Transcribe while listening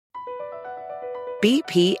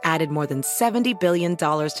BP added more than $70 billion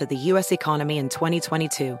to the U.S. economy in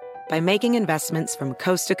 2022 by making investments from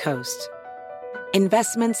coast to coast.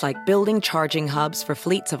 Investments like building charging hubs for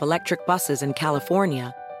fleets of electric buses in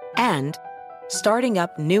California and starting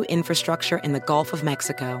up new infrastructure in the Gulf of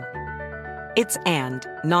Mexico. It's and,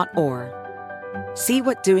 not or. See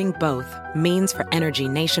what doing both means for energy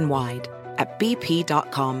nationwide at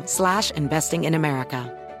bp.com/investing in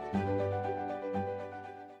America.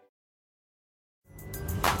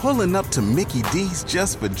 Pulling up to Mickey D's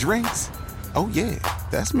just for drinks? Oh yeah,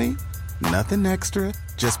 that's me. Nothing extra,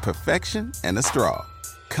 just perfection and a straw.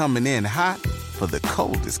 Coming in hot for the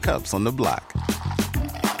coldest cups on the block.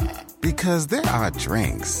 Because there are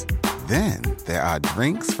drinks. Then there are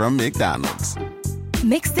drinks from McDonald's.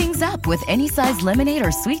 Mix things up with any size lemonade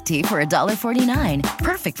or sweet tea for $1.49.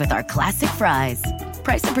 Perfect with our classic fries.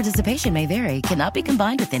 Price and participation may vary. Cannot be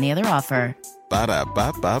combined with any other offer.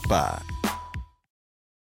 Ba-da-ba-ba-ba.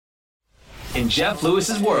 In Jeff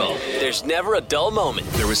Lewis's world, there's never a dull moment.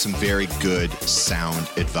 There was some very good, sound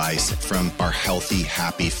advice from our healthy,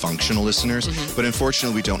 happy, functional listeners, but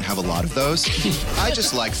unfortunately we don't have a lot of those. I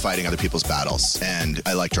just like fighting other people's battles, and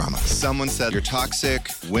I like drama. Someone said, "You're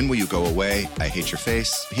toxic. When will you go away? I hate your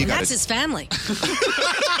face." That's his family.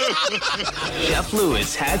 Jeff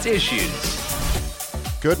Lewis has issues.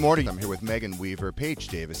 Good morning. I'm here with Megan Weaver, Paige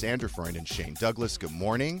Davis, Andrew Freund, and Shane Douglas. Good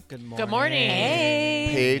morning. Good morning. Good morning. Hey.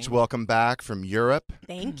 Paige, welcome back from Europe.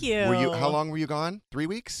 Thank you. How long were you gone? 3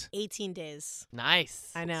 weeks? 18 days.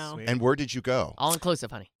 Nice. I know. And where did you go? All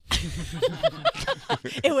inclusive, honey.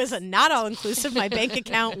 It was not all-inclusive. My bank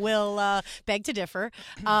account will beg to differ.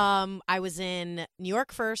 I was in New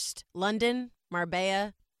York first, London,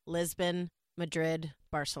 Marbella, Lisbon, Madrid,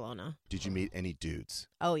 Barcelona. Did you meet any dudes?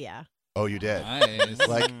 Oh, yeah. Oh, you did? Nice.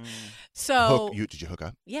 Like, So, did you hook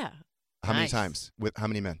up? yeah, How many Nice. times? With how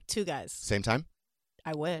many men? 2 guys. Same time?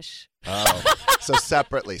 I wish. Oh, so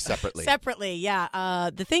separately. Separately, yeah.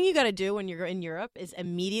 The thing you got to do when you're in Europe is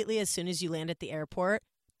immediately, as soon as you land at the airport,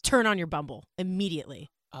 turn on your Bumble immediately.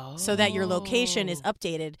 Oh. So that your location is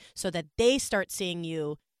updated so that they start seeing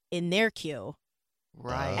you in their queue.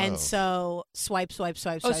 Right. Oh. And so swipe. So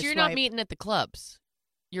you're not meeting at the clubs.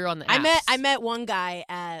 You're on the apps. I met one guy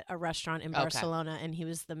at a restaurant in Okay. Barcelona, and he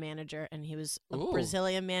was the manager, and he was a Ooh.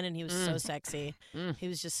 Brazilian man, and he was so sexy. Mm. He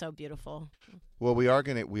was just so beautiful. Well, we are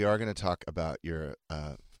gonna talk about your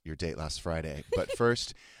date last Friday, but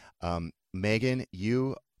first, Megan,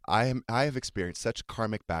 I have experienced such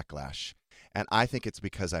karmic backlash, and I think it's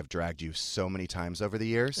because I've dragged you so many times over the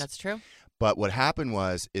years. That's true. But what happened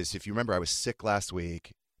is, if you remember, I was sick last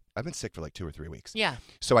week. I've been sick for like 2 or 3 weeks. Yeah.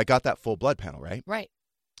 So I got that full blood panel, right? Right.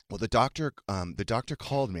 Well, the doctor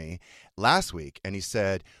called me last week, and he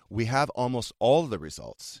said, we have almost all of the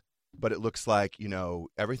results, but it looks like,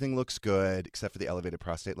 everything looks good except for the elevated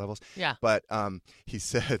prostate levels. Yeah. But he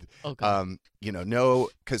said, Okay. no,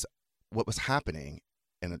 because what was happening,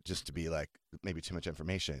 and just to be like maybe too much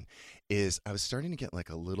information, is I was starting to get like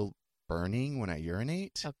a little burning when I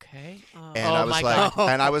urinate. Okay. And Oh I was my like, God.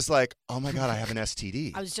 and I was like, oh my God, I have an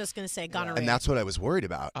STD. I was just going to say gonorrhea. And that's what I was worried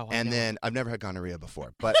about. Oh, I and know. then I've never had gonorrhea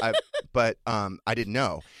before, but I didn't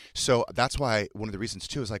know. So that's why one of the reasons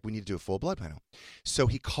too is like we need to do a full blood panel. So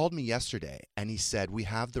he called me yesterday and he said, we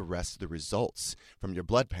have the rest of the results from your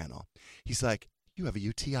blood panel. He's like, you have a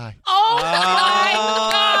UTI. Oh my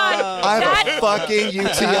God! I have a fucking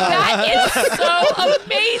UTI. That is so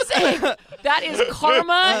amazing. That is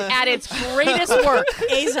karma at its greatest work.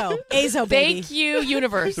 Azo, baby. Thank you,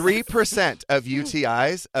 universe. 3% of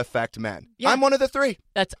UTIs affect men. Yeah. I'm one of the 3.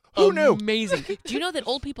 That's Who knew? amazing. Do you know that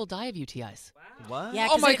old people die of UTIs? What? Yeah,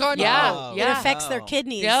 Oh 'cause my it- God. Yeah, no. yeah. It affects their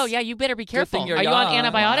kidneys. No, yeah, you better be careful. thing you're Are you on young.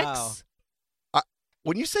 antibiotics?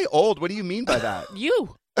 When you say old, what do you mean by that?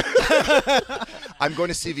 You. I'm going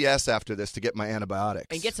to CVS after this to get my antibiotics.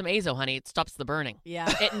 And get some Azo, honey. It stops the burning.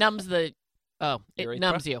 Yeah. It numbs the... Oh, it Urethra?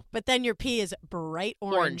 numbs you. But then your pee is bright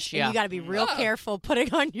orange. Orange, And yeah. you got to be real careful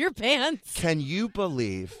putting on your pants. Can you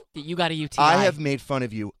believe You got a UTI. I have made fun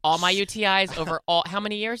of you all my UTIs over how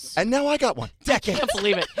many years? and now I got one. I can't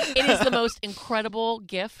believe it. It is the most incredible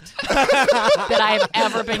gift that I have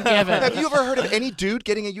ever been given. Have you ever heard of any dude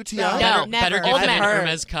getting a UTI? No. No, Never. Better Old give men. than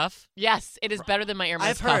Irma's cuff. Yes, it is better than my Irma's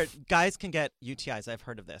I've cuff. heard guys can get UTIs. I've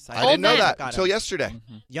heard of this. I didn't Old know men. that Got until it. yesterday.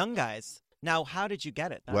 Young guys. Now, how did you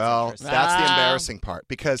get it? That's Well, interesting. that's the Wow. embarrassing part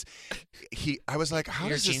because I was like, how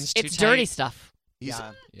Your does this? jeans It's too dirty tight. stuff.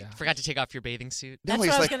 Yeah. Forgot to take off your bathing suit. No, That's he's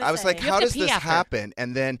what I was like, gonna I was say. like, You have how to does pee this after. happen?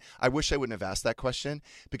 And then I wish I wouldn't have asked that question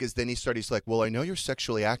because then he started. He's like, well, I know you're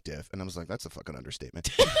sexually active, and I was like, that's a fucking understatement.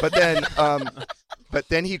 But then But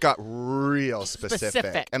then he got real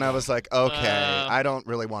specific. And I was like, okay, I don't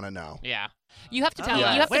really want to know. Yeah. You have to tell.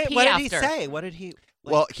 Yeah. You have to pee what after. did he say? What did he?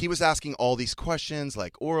 Like, Well, he was asking all these questions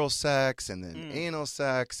like oral sex and then anal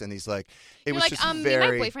sex, and he's like, it was just me very.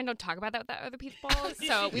 and my boyfriend don't talk about that with other people,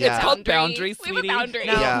 so we Yeah. have It's called boundaries, We have a sweetie. boundary.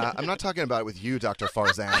 Yeah, I'm not talking about it with you, Dr.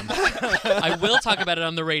 Farzan. I will talk about it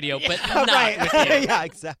on the radio, but not with you. Yeah,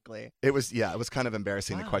 exactly. It was kind of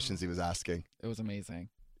embarrassing the questions he was asking. It was amazing.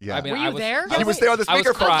 Yeah. I mean, Were you there? He was there on the I was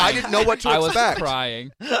speakerphone. crying. I didn't know what to I was expect.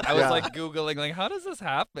 crying. I was Yeah. like Googling, like, how does this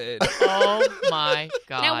happen? Oh my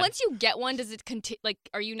God. Now, once you get one, does it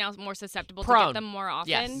are you now more susceptible to Prone. get them more often?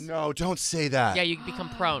 Yes. No, don't say that. Yeah, you become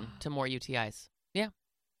prone to more UTIs. Yeah.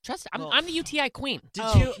 Trust. I'm the UTI queen.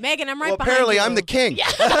 Did you? Megan, I'm right Well, behind apparently you. I'm the king.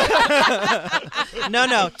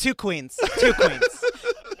 No, 2 queens. 2 queens.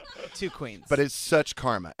 2 queens. But it's such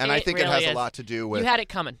karma. And I It think really it has a is. lot to do with You had it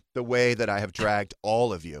coming. the way that I have dragged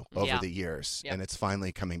all of you over Yeah. the years. Yep. And it's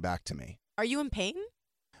finally coming back to me. Are you in pain?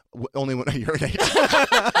 Only when I urinate.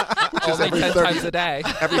 Only every 10 times a day.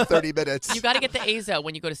 Every 30 minutes. You got to get the AZO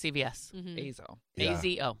when you go to CVS. Azo. Yeah.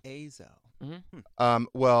 AZO. Azo.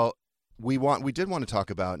 Well, we did want to talk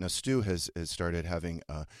about, now Stu has started having,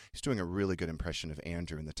 he's doing a really good impression of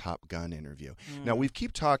Andrew in the Top Gun interview. Now, we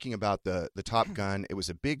keep talking about the Top Gun. It was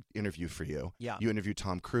a big interview for you. Yeah. You interviewed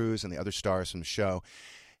Tom Cruise and the other stars from the show.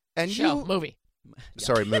 And Movie.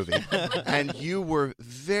 Sorry, movie. And you were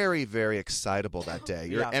very, very excitable that day.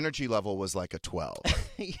 Your Yeah. energy level was like a 12.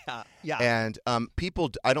 Yeah. And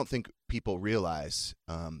I don't think people realize,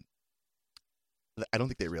 I don't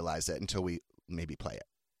think they realize that until we maybe play it.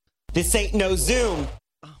 This ain't no Zoom.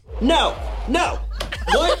 No.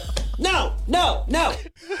 What? No.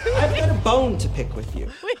 I've got a bone to pick with you.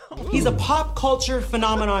 He's a pop culture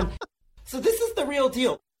phenomenon. So this is the real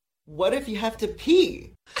deal. What if you have to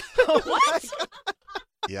pee? What?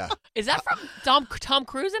 Yeah. Is that from Tom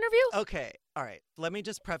Cruise interview? Okay. All right. Let me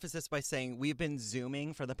just preface this by saying we've been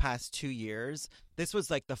Zooming for the past 2 years. This was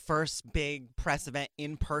like the first big press event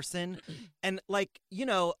in person. And like,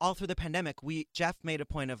 all through the pandemic, Jeff made a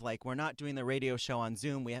point of like, we're not doing the radio show on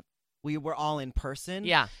Zoom. We were all in person.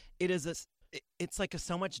 Yeah. It's like a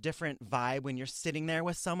so much different vibe when you're sitting there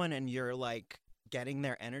with someone and you're like getting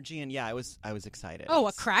their energy. And yeah, I was excited. Oh,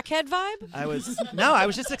 a crackhead vibe? I was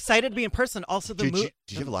just excited to be in person. Also, Did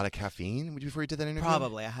you have a lot of caffeine before you did that interview?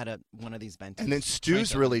 Probably. I had one of these Ventis. And then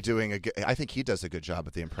Stu's really doing I think he does a good job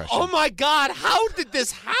at the impression. Oh my God! How did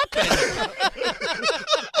this happen?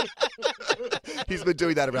 He's been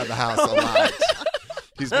doing that around the house a lot.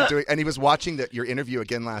 He's been doing, and he was watching your interview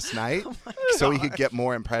again last night, so he could get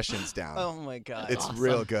more impressions down. Oh my God! It's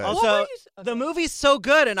real good. Also, the movie's so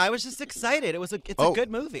good, and I was just excited. It's a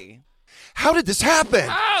good movie. How did this happen?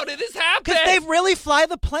 How did this happen? Because they really fly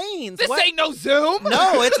the planes. This ain't no Zoom.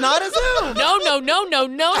 No, it's not a Zoom. No.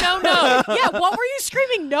 Yeah, what were you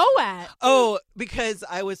screaming no at? Oh, because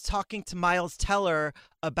I was talking to Miles Teller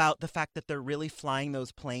about the fact that they're really flying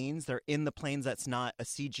those planes. They're in the planes. That's not a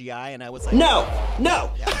CGI. And I was like, No.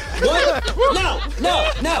 What?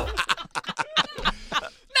 No. No.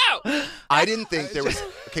 I didn't think there was.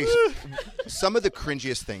 Okay, some of the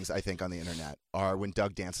cringiest things I think on the internet are when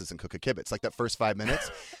Doug dances in Cook a Kibitz, like that first 5 minutes.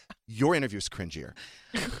 Your interview is cringier,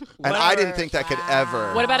 and I didn't think that could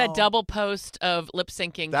ever. What about a double post of lip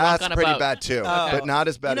syncing? That's on a pretty boat? bad too, but not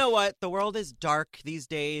as bad. You know what? The world is dark these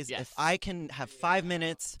days. Yes. If I can have 5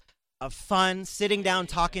 minutes of fun sitting down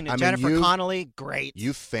talking to I mean, Jennifer Connelly, great.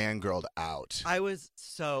 You fangirled out. I was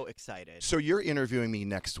so excited. So you're interviewing me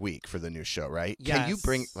next week for the new show, right? Can you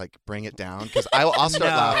Yes. bring it down? Because I'll start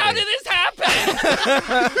laughing. How did this happen?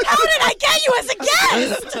 How did I get you as a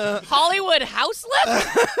guest? Hollywood house lip?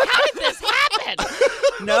 How did this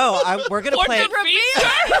happen? No, we're gonna play. Portrait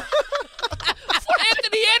feature?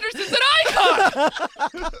 Anthony Anderson's an icon.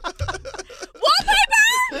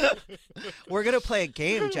 Wallpaper! We're gonna play a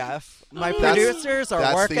game, Jeff. My That's- producers are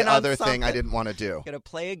That's working the on other something. thing I didn't want to do. Gonna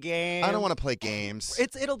play a game. I don't want to play games.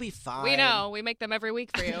 It'll be fine. We know. We make them every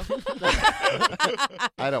week for you.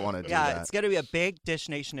 I don't want to do Yeah, that. it's gonna be a big Dish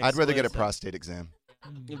Nation. I'd rather get a exclusive. prostate exam,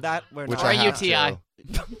 That we're which not. I Or a have UTI. to.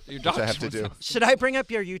 Your Which I doctor have to was do. on. Should I bring up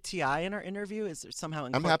your UTI in our interview? Is there somehow?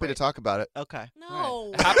 I'm happy to talk about it. Okay. No.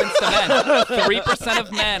 It happens to men. 3%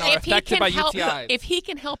 of men are If he affected can by help, UTIs. if he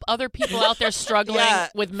can help other people out there struggling Yeah.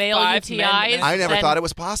 with male 5 UTIs, men- I never then thought it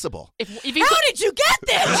was possible. If you How did you get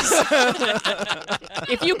this?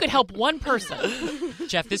 if you could help one person,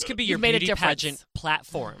 Jeff, this could be your You've made a beauty difference. pageant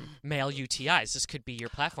platform. Male UTIs. This could be your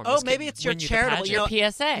platform. Oh, This maybe could it's your win you the charitable. pageant.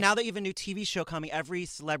 your PSA. Now that you have a new TV show coming, every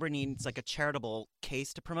celebrity needs like a charitable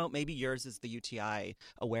case to promote. Maybe yours is the UTI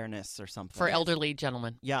awareness or something. for elderly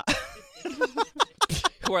gentlemen. Yeah.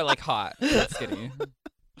 who are like hot. That's skinny.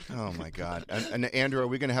 Oh my God. And Andrew, are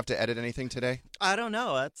we going to have to edit anything today? I don't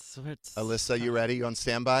know. It's Alyssa, you ready? You on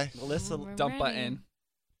standby? Alyssa, dump button.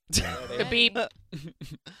 The beep.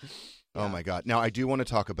 Oh my God. Now I do want to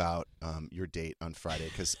talk about your date on Friday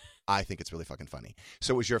because I think it's really fucking funny.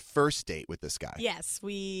 So it was your first date with this guy. Yes,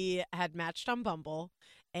 we had matched on Bumble,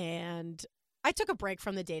 and I took a break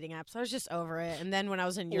from the dating apps. I was just over it. And then when I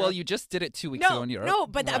was in Europe, Well, you just did it 2 weeks ago in Europe. No,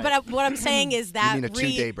 but what I'm saying is that You mean a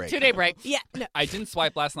 2-day break? 2-day break. Yeah, no. I didn't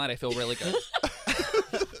swipe last night. I feel really good.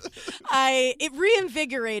 It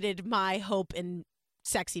reinvigorated my hope in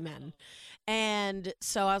sexy men. And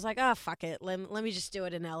so I was like, oh, fuck it. Let me just do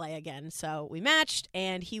it in LA again. So we matched,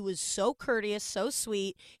 and he was so courteous, so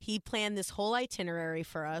sweet. He planned this whole itinerary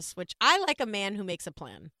for us, which I like a man who makes a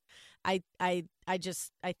plan. I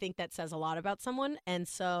think that says a lot about someone. And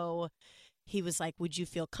so he was like, would you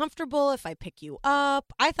feel comfortable if I pick you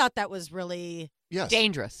up? I thought that was really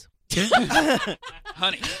dangerous.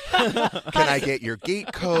 Honey. Can I get your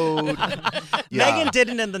gate code? Megan did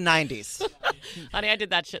it in the 90s. Honey, I did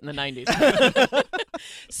that shit in the 90s.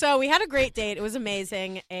 So we had a great date. It was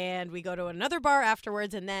amazing. And we go to another bar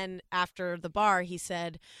afterwards. And then after the bar, he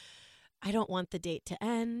said, I don't want the date to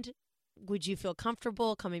end. Would you feel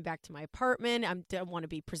comfortable coming back to my apartment? I don't want to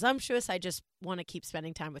be presumptuous. I just want to keep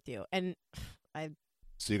spending time with you. And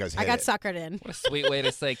So you guys I got suckered in. What a sweet way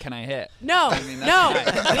to say, can I hit? No, I mean, that's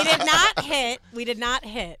no, nice. we did not hit. We did not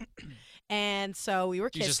hit. And so we were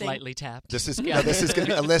You kissing. just lightly tapped. This is going to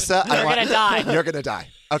be Alyssa. You're gonna die. You're going to die.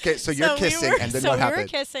 Okay, so you're kissing, and then so what we were happened?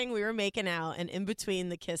 kissing, we were making out, and in between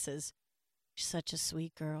the kisses, you're such a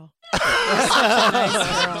sweet girl.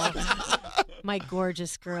 Nice girl. My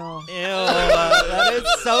gorgeous girl. Ew, that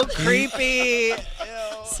is so creepy.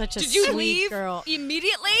 Such a Did you sweet leave girl.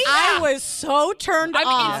 immediately? I was so turned I'm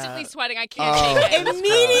off. instantly sweating. I can't take it.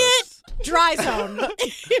 Immediate dry zone.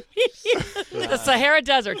 The Sahara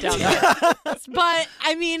Desert down there. But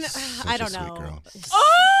I mean, I don't sweet know. girl.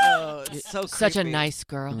 Oh, it's so Such a creepy. nice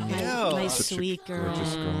girl. Nice Such a sweet girl.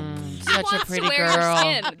 gorgeous girl. Such a wants pretty to wear your girl.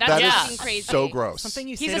 skin? That's That is fucking crazy. so gross. Something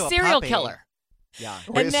you He's say a to serial puppy. killer. Yeah.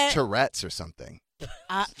 Or And is then- Tourette's or something.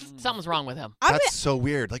 Something's wrong with him. That's so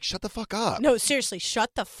weird. Like, shut the fuck up. No, seriously,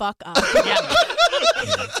 shut the fuck up. Yeah.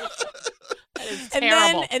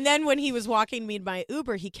 terrible. And then when he was walking me to my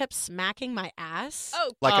Uber, he kept smacking my ass.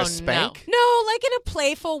 Oh, Like Oh, a spank? No, like in a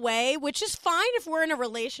playful way, which is fine if we're in a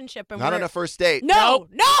relationship and Not we're on a first date. No,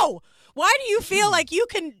 no. Why do you feel like you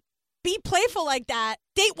can be playful like that?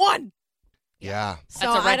 Date one. Yeah.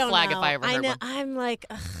 So That's a red I don't flag if know. I ever heard one. I'm like,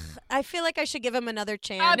 ugh, I feel like I should give him another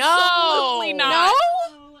chance. absolutely not.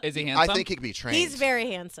 No? Is he handsome? I think he could be trained. He's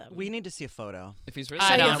very handsome. We need to see a photo. If he's really I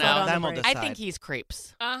Show you a don't photo know. on the Then we'll break. decide. I think he's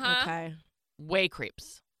creeps. Uh-huh. Okay. Way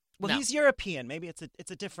creeps. Well, No. he's European. Maybe it's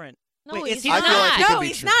a different. No, Wait, he's is he not. I feel like he no, could be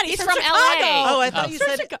he's true. not. He's from Chicago. LA. Oh, I thought you He's from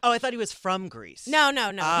said. Chicago. Oh, I thought he was from Greece. No.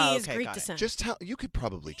 Oh, he is okay, Greek got it. descent. Just tell you could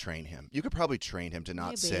probably train him. You could probably train him to not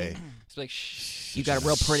Maybe. say. It's like, shh. You got a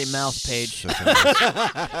real pretty mouth, Paige. Such a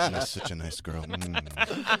nice, you're such a nice girl.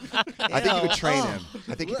 I think you could train him.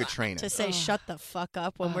 I think you could train to him. say shut the fuck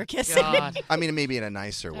up when we're kissing. God. I mean, maybe in a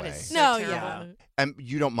nicer That way. is so No, terrible. yeah. And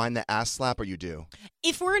you don't mind the ass slap, or you do?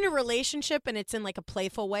 If we're in a relationship and it's in like a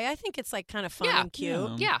playful way, I think it's like kind of fun Yeah. and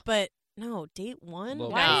cute. Yeah. But no, date one?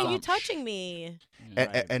 Well, Why are you no. touching me?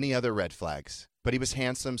 Any other red flags? But he was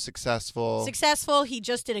handsome, successful. Successful. He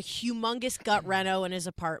just did a humongous gut reno in his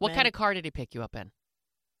apartment. What kind of car did he pick you up in?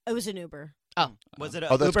 It was an Uber. Oh. Was it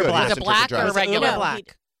Oh, that's Uber good. He Black? has Was it to black take a or drive. regular? No, Black. he-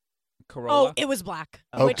 Corolla? Oh, it was black.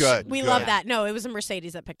 Oh, which good, We good. love that. No, it was a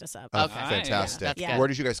Mercedes that picked us up. Oh, Okay. fantastic. That's good. Where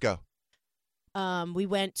did you guys go? We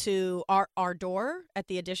went to our door at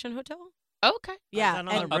the Edition Hotel. Okay. Yeah. that on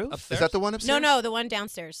and- the roof? Is that the one upstairs? no, the one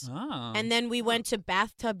downstairs. Oh. And then we went to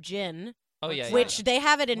Bathtub Gin, Oh, yeah. which they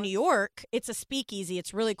have it in New York. It's a speakeasy.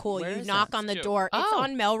 It's really cool. Where You is knock that? on the Cute. door. It's Oh.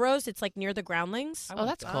 on Melrose. It's like near the Groundlings. Oh,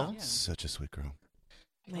 that's cool. Such a sweet girl.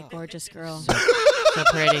 My gorgeous girl. So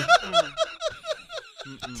pretty.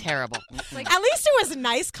 Terrible. At least it was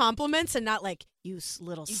nice compliments and not like, you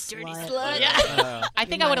little dirty slut. slut. Yeah. I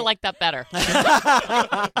think I would have liked that better.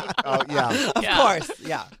 Oh, yeah. Of Yeah. course,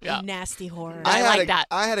 yeah. Yeah. Nasty whore. I like had that.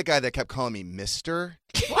 I had a guy that kept calling me Mister.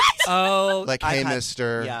 Oh, Like, I've hey, had-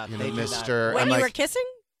 Mister. Yeah, you they know, do that. Mister. When and you like, were kissing?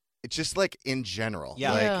 it's just like in general.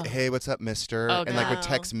 Yeah. Like, Yeah. hey, what's up, Mister? Oh, and like would no.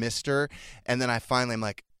 text Mister, and then I finally am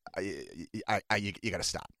like, you got to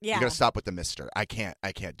stop. Yeah. You got to stop with the Mister. I can't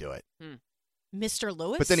do it. Mr.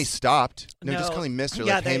 Lewis? But then he stopped. No, just No. call him Mister.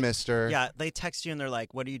 Yeah, Like, hey, they- Mister. Yeah, they text you and they're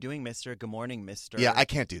like, "What are you doing, Mister? Good morning, Mister." Yeah, I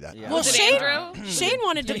can't do that. Yeah. Well, Was it Shane, Andrew? Shane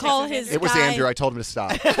wanted to call his It was guy. Andrew. I told him to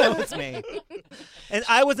stop. It was me. And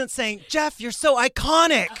I wasn't saying, "Jeff, you're so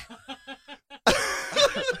iconic."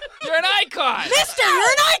 You're an icon. Mister, you're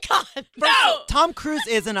an icon. No! Tom Cruise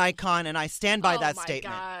is an icon, and I stand by that my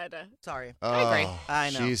statement. God. Sorry. Oh, agree. I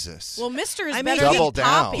know. Jesus. Well, Mister is I mean, better double than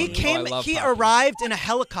down. Poppy. He came. I love He Poppy. arrived in a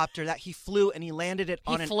helicopter that he flew, and he landed it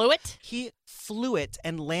on He an. flew it? He flew it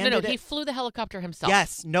and No, landed he it. flew the helicopter himself.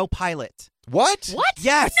 Yes, no pilot. What? What?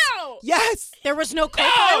 Yes. No. Yes. There was no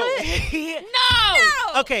co-pilot.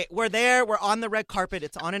 No. Okay, we're there. We're on the red carpet.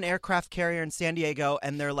 It's on an aircraft carrier in San Diego,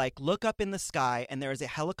 and they're like, look up in the sky, and there is a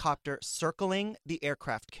helicopter circling the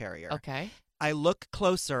aircraft carrier. Okay. I look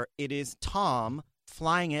closer. It is Tom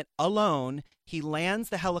flying it alone. He lands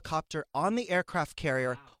the helicopter on the aircraft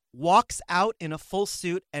carrier, walks out in a full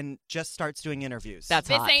suit, and just starts doing interviews. That's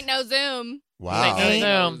This hot. ain't no Zoom. Wow. Ain't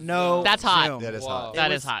no Zoom. No, That's hot. Zoom. That is Whoa. hot.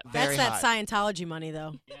 That It is was hot. very That's that hot. Scientology money,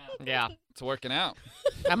 though. Yeah. It's working out.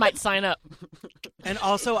 I might sign up. And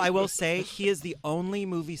also, I will say, he is the only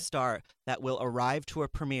movie star that will arrive to a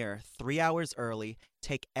premiere 3 hours early,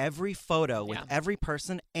 take every photo with every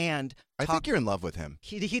person, and I talk. think you're in love with him.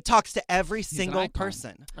 He talks to every an single icon.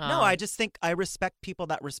 person. Oh. No, I just think I respect people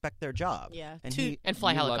that respect their job. Yeah. And Two- he And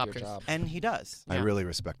fly You love your helicopters. job. and he does. I really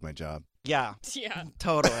respect my job. Yeah, Yeah.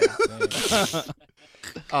 totally.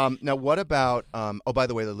 Now, what about? Oh, by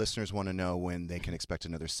the way, the listeners want to know when they can expect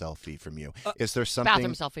another selfie from you. Is there something?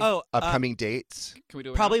 Bathroom selfie. Oh, upcoming dates? Can we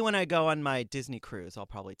do it? probably when I go on my Disney cruise, I'll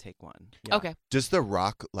probably take one. Yeah. Okay. Does The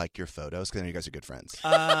Rock like your photos? Because I know you guys are good friends.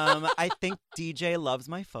 I think DJ loves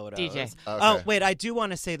my photos. DJ. Oh, Okay. wait, I do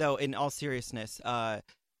want to say, though, in all seriousness,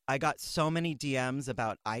 I got so many DMs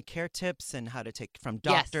about eye care tips and how to take from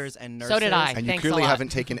Yes. doctors and So nurses. did I. And you Thanks clearly a lot. haven't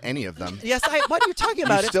taken any of them. Yes, what are you talking You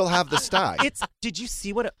about? still have the sty. Did you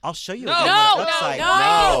see what I'll show you No, again no, what it looks no, like.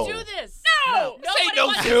 no. Do this. No. Say Nobody no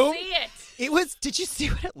wants Zoom. to see it. It was, did you see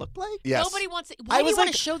what it looked like? Yes. Nobody wants it. Why I do you was want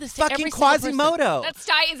like to show this to fucking every single person? Quasimodo. That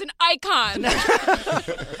sty is an icon. No,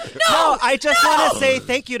 I just want to say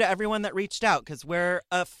thank you to everyone that reached out because we're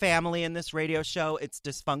a family in this radio show. It's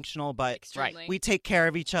dysfunctional, but Extremely. we take care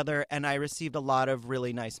of each other, and I received a lot of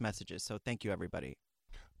really nice messages. So thank you, everybody.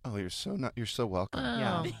 Oh, you're so welcome.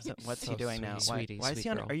 Yeah. Oh. So what's So he doing now? sweet, Why is sweet he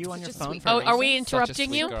on? girl. Are you on your Such a phone? sweet for Oh, a are we reason? Such a interrupting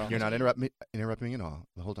sweet you? girl. You're not interrupting me at all.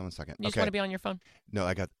 Hold on one second. You just Okay. want to be on your phone? No,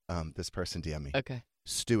 I got this person DM me. Okay.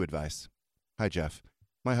 Stew advice. Hi, Jeff.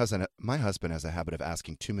 My husband has a habit of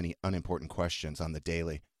asking too many unimportant questions on the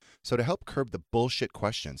daily. So to help curb the bullshit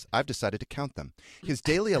questions, I've decided to count them. His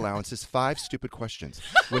daily allowance is 5 stupid questions.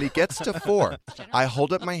 When he gets to 4, I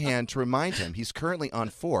hold up my hand to remind him he's currently on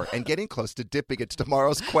 4 and getting close to dipping into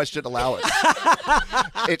tomorrow's question allowance.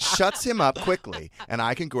 It shuts him up quickly, and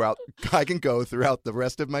I can go throughout the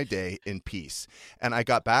rest of my day in peace. And I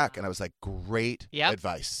got back, and I was like, great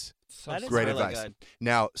advice. That is Great really advice. good.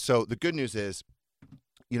 Now, so the good news is,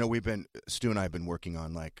 Stu and I have been working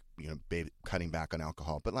on cutting back on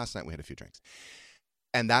alcohol, but last night we had a few drinks.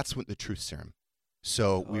 And that's when the truth serum.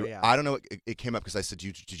 So I don't know, it came up because I said,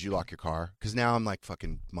 did you lock your car? Because now I'm like,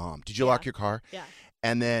 fucking mom, did you lock your car? Yeah.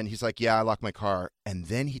 And then he's like, yeah, I locked my car. And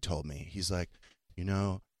then he told me, he's like,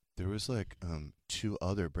 there was like 2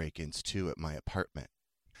 other break-ins too at my apartment.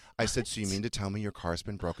 I said, so you mean to tell me your car's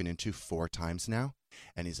been broken into 4 times now?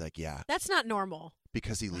 And he's like, yeah. That's not normal.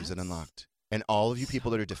 Because he leaves it unlocked. And all of you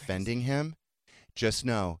people that are defending him, just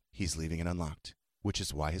know he's leaving it unlocked, which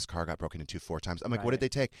is why his car got broken into 4 times. I'm like, what did they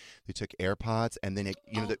take? They took AirPods, and then the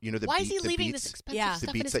Why is he the leaving beats, this expensive the stuff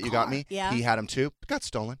in beats his that you car? got me. Yeah. He had them too. Got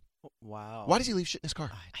stolen. Wow. Why does he leave shit in his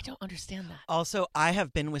car? I don't understand that. Also, I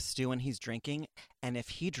have been with Stu when he's drinking, and if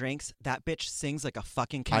he drinks, that bitch sings like a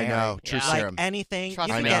fucking I canary. know. True Yeah. serum. Like anything, Trust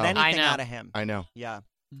you can me. get I anything know. out of him. I know. Yeah.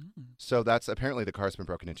 So that's apparently the car's been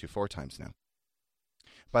broken into 4 times now.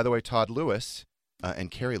 By the way, Todd Lewis and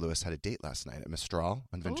Carrie Lewis had a date last night at Mistral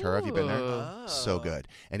on Ventura. Have you been there? Oh. So good.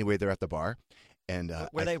 Anyway, they're at the bar, and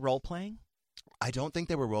Were they role playing? I don't think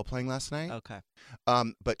they were role playing last night. Okay.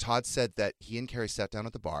 But Todd said that he and Carrie sat down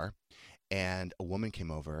at the bar, and a woman came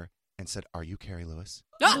over and said, "Are you Carrie Lewis?"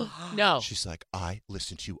 No. She's like, "I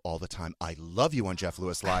listen to you all the time. I love you on Jeff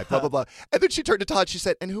Lewis Live." Blah blah blah. And then she turned to Todd. She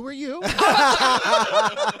said, "And who are you?"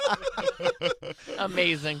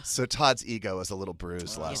 Amazing. So Todd's ego was a little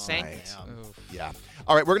bruised last think? night. Yeah.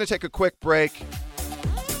 All right, we're going to take a quick break.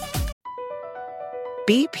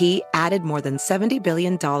 BP added more than $70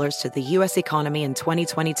 billion to the U.S. economy in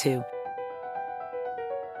 2022.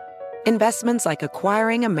 Investments like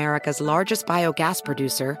acquiring America's largest biogas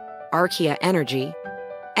producer, Archaea Energy,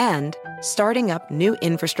 and starting up new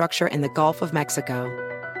infrastructure in the Gulf of Mexico.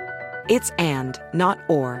 It's and, not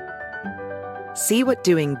or. See what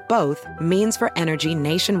doing both means for energy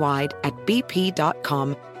nationwide at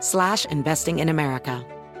bp.com/investing in America.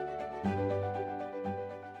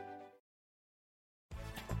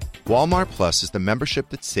 Walmart Plus is the membership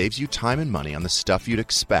that saves you time and money on the stuff you'd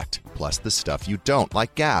expect, plus the stuff you don't,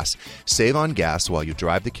 like gas. Save on gas while you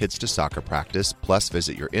drive the kids to soccer practice, plus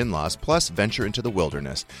visit your in-laws, plus venture into the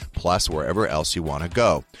wilderness, plus wherever else you want to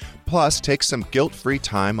go. Plus, take some guilt-free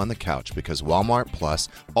time on the couch because Walmart Plus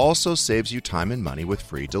also saves you time and money with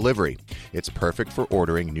free delivery. It's perfect for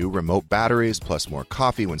ordering new remote batteries, plus more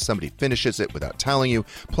coffee when somebody finishes it without telling you,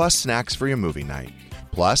 plus snacks for your movie night.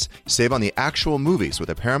 Plus, save on the actual movies with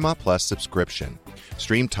a Paramount Plus subscription.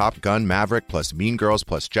 Stream Top Gun Maverick plus Mean Girls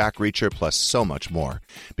plus Jack Reacher plus so much more.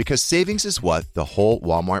 Because savings is what the whole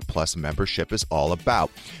Walmart Plus membership is all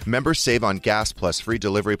about. Members save on gas plus free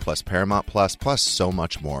delivery plus Paramount Plus so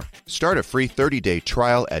much more. Start a free 30-day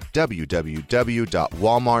trial at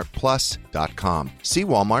www.walmartplus.com. See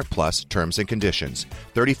Walmart Plus terms and conditions.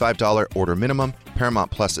 $35 order minimum,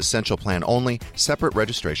 Paramount Plus Essential Plan only, separate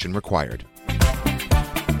registration required.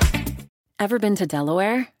 Ever been to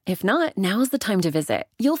Delaware? If not, now's the time to visit.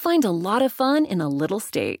 You'll find a lot of fun in a little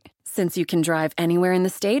state. Since you can drive anywhere in the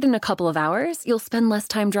state in a couple of hours, you'll spend less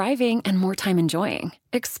time driving and more time enjoying.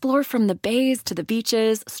 Explore from the bays to the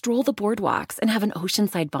beaches, stroll the boardwalks, and have an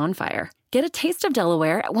oceanside bonfire. Get a taste of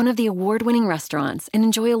Delaware at one of the award-winning restaurants and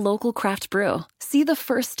enjoy a local craft brew. See the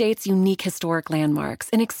first state's unique historic landmarks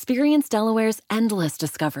and experience Delaware's endless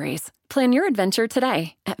discoveries. Plan your adventure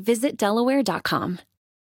today at visitdelaware.com.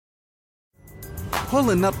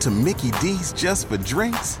 Pulling up to Mickey D's just for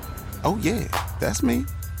drinks? Oh yeah, that's me.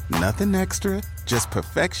 Nothing extra, just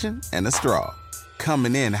perfection and a straw.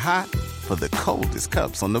 Coming in hot for the coldest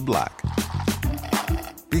cups on the block.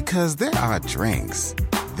 Because there are drinks.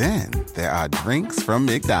 Then there are drinks from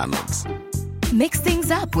McDonald's. Mix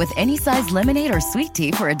things up with any size lemonade or sweet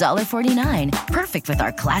tea for $1.49. Perfect with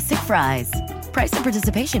our classic fries. Price and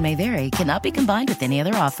participation may vary. Cannot be combined with any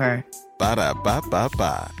other offer.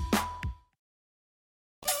 Ba-da-ba-ba-ba.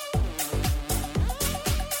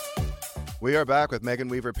 We are back with Megan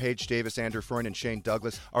Weaver, Paige Davis, Andrew Freund, and Shane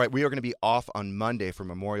Douglas. All right, we are going to be off on Monday for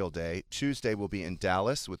Memorial Day. Tuesday, we'll be in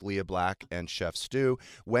Dallas with Leah Black and Chef Stu.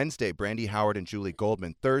 Wednesday, Brandy Howard and Julie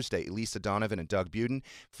Goldman. Thursday, Elisa Donovan and Doug Buden.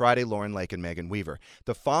 Friday, Lauren Lake and Megan Weaver.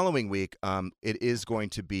 The following week, it is going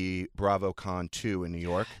to be BravoCon 2 in New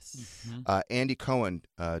York. Yes. Andy Cohen,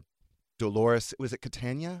 Dolores, was it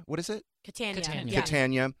Catania? What is it? Catania. Yeah.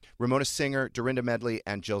 Catania, Ramona Singer, Dorinda Medley,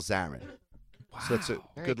 and Jill Zarin. Wow. So it's a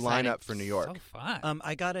good lineup for New York. So fun.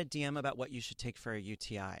 I got a DM about what you should take for a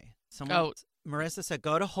UTI. Marissa said,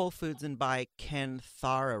 go to Whole Foods and buy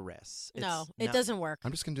Cantharis. No, it doesn't work.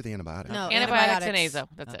 I'm just going to do the antibiotics. No, antibiotics and Azo.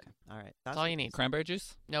 That's it. All right. That's all you need. Cranberry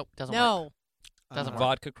juice? Nope, doesn't No. work. Doesn't work.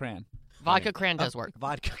 Vodka cran. Vodka cran does work.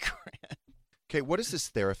 Vodka cran. Okay, what is this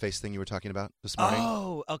Theraface thing you were talking about this morning?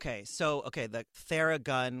 Oh, okay. So, the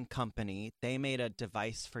Theragun company, they made a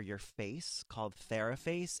device for your face called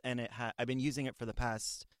Theraface, and I've been using it for the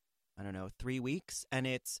past, 3 weeks, and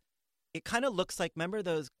it kind of looks like, remember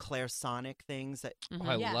those Clairsonic things that? Oh,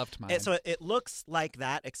 I loved mine. So it looks like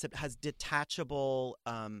that, except it has detachable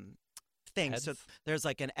things. Heads? So there's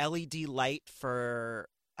like an LED light for,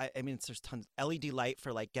 there's tons LED light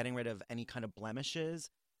for like getting rid of any kind of blemishes.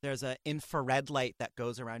 There's an infrared light that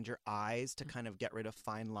goes around your eyes to kind of get rid of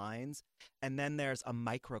fine lines. And then there's a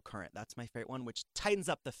microcurrent. That's my favorite one, which tightens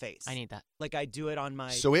up the face. I need that. Like I do it on my...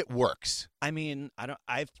 So it works. How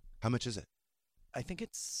much is it? I think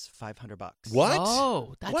it's $500. What?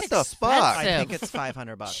 Oh, that's what the expensive. fuck? I think it's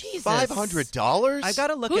 $500. Jesus. $500? I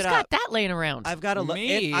gotta look Who's it up. got that laying around? I've got to look.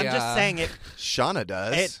 Me, I'm just saying it. Shauna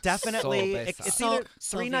does. It definitely. So It's either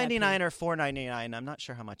 $3.99 or $4.99. I'm not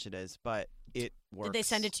sure how much it is, but it works. Did they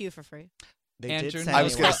send it to you for free? They Andrew, did send I me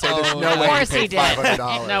was going one. to say there's Oh, no of way course he he paid did.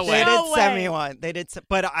 $500. No They way. did send me one. They did,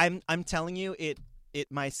 but I'm telling you, it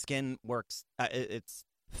my skin works. It's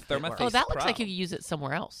Thermaface Oh, that looks Pro. like you could use it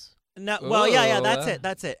somewhere else. No, well, yeah, Ooh.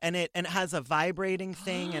 that's it, and it has a vibrating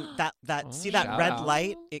thing, and that see that shout red out.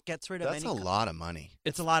 light, it gets rid of That's any. a lot of money.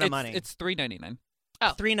 It's a lot of money. It's $3.99.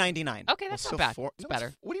 Oh, $3.99. okay, that's not bad. It's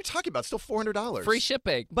better. What are you talking about? Still $400. Free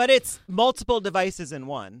shipping. But it's multiple devices in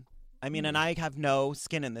one. And I have no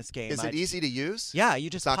skin in this game. Is it easy to use? Yeah, you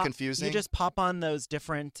just It's not pop, confusing? You just pop on those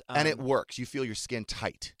different. And it works. You feel your skin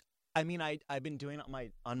tight. I've been doing it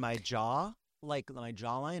on my jaw, like my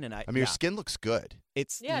jawline, and your skin looks good.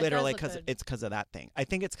 It's Yeah, it literally does look good. because of that thing. I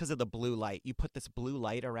think it's because of the blue light. You put this blue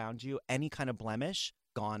light around you, any kind of blemish,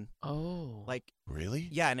 gone. Oh. Really?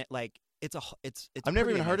 Yeah, and it's I've never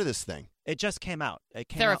pretty even heard of amazing. this thing. It just came out. It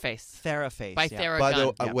came Theraface. out. Theraface. By yeah. Theragun. By the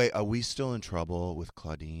way, Yeah. wait, are we still in trouble with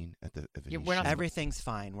Claudine at the we're not- Venetian? Everything's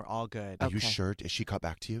fine. We're all good. Are you Okay. sure? Is she cut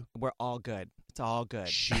back to you? We're all good. It's all good.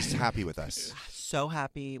 She's happy with us. So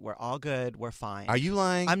happy. We're all good. We're fine. Are you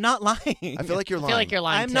lying? I'm not lying. I feel like you're lying.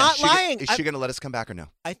 I'm not lying. Is she going to let us come back or no?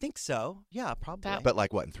 I think so. Yeah, probably. But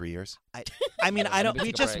like what, in 3 years? I mean, I don't. maybe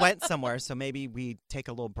We take a just break. went somewhere, so maybe we take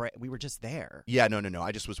a little break. We were just there. Yeah, no.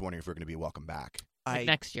 I just was wondering if we're going to be welcome back.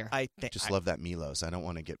 Next year. I think. Just love that Milos. I don't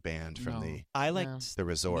want to get banned from the I liked the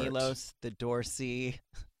resort. Milos, the Dorsey.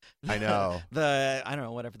 I know. I don't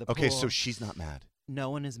know, whatever the Okay, pool. so she's not mad. No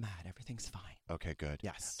one is mad. Everything's fine. Okay, good.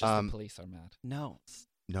 Yes. Just the police are mad. No.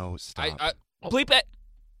 No, stop. Bleep it.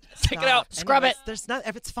 Take it out. Scrub it. There's not.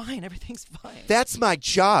 If it's fine, everything's fine. That's my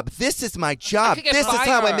job. This is my job. could get This is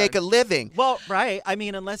how I fired. make a living. Well, right. I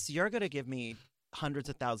mean, unless you're gonna give me hundreds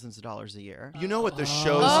of thousands of dollars a year. You know what the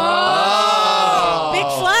show's... Big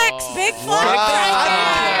flex. Big flex.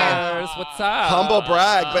 What's up? Humble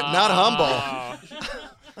brag, but not humble.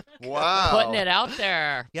 Wow. Putting it out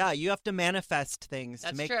there. Yeah, you have to manifest things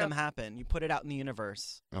That's to make true. them happen. You put it out in the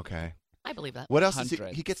universe. Okay. I believe that. What else is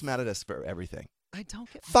Hundreds. he gets mad at us for everything. I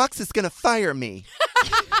don't get... Fox is going to fire me.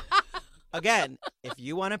 Again, if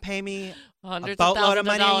you want to pay me Hundreds a boatload of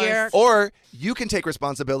money a year, Or you can take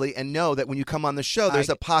responsibility and know that when you come on the show, there's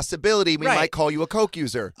a possibility we Right. might call you a coke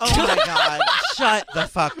user. oh my God, shut the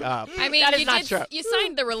fuck up. I mean, That is you not did. true. You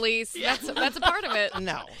signed the release. That's a part of it.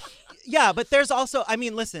 No. Yeah, but there's also, I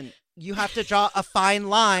mean, listen, you have to draw a fine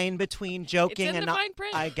line between joking in and the not. fine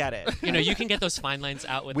print. I get it. You know, you can get those fine lines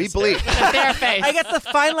out with We a bleep. Theraface. I get the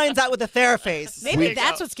fine lines out with the Theraface. Maybe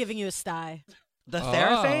that's what's giving you a sty. The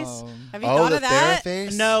Theraface? Have you thought of that?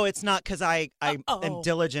 Theraface? No, it's not because I Uh-oh. am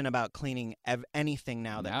diligent about cleaning anything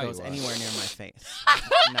now that Now goes you are. anywhere near my face.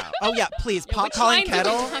 No. Oh, yeah, please. Yeah, Pot which calling lines are we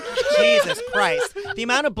kettle? talking Jesus Christ. The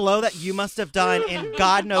amount of blow that you must have done in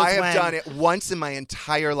God knows I have when. done it once in my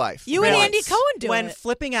entire life. You and Once. Andy Cohen do when it.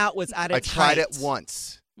 flipping out was at I its tried it height.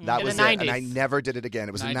 once. That In was the it. And I 90s. never did it again.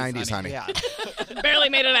 It was the 90s, 90s, honey. Yeah. Barely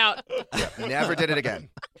made it out. Never did it again.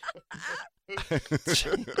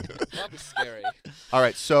 That's scary. All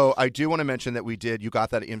right, so I do want to mention that you got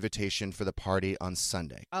that invitation for the party on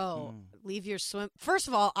Sunday. Oh, leave your swim. First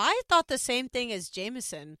of all, I thought the same thing as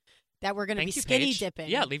Jameson, that we're going to be Thank you, skinny Paige. dipping.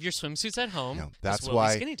 Yeah, leave your swimsuits at home. No, 'cause that's we'll be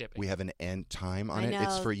why skinny dipping. we have an end time on I it.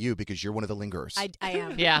 It's know. for you because you're one of the lingerers. I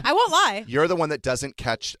am. Yeah. I won't lie. You're the one that doesn't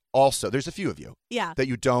catch also. There's a few of you Yeah. that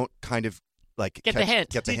you don't kind of like Get the catch- hint.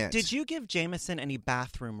 Get the hint. Did you give Jameson any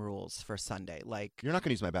bathroom rules for Sunday? Like, You're not going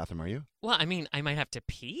to use my bathroom, are you? Well, I mean, I might have to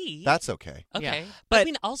pee. That's okay. Okay. Yeah. But I But-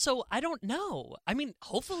 mean, also, I don't know. I mean,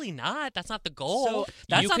 hopefully not. That's not the goal. So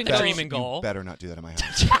That's you not can the go- dream and You goal. better not do that in my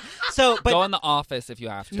house. so, but Go in the office if you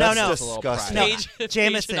have to. No, That's no. just a little Disgusting. pride. No. Paige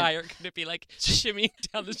Jameson. and I are going to be like shimmying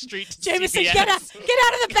down the street to Jameson, CVS. get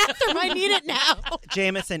out of the bathroom. I need it now.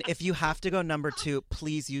 Jameson, if you have to go number 2,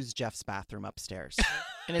 please use Jeff's bathroom upstairs.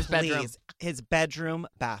 In his bedroom. Please. His bedroom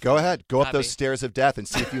bathroom. Go ahead. Go up Copy. those stairs of death and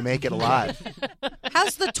see if you make it alive.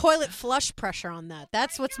 How's the toilet flush pressure on that?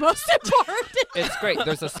 That's what's most important. It's great.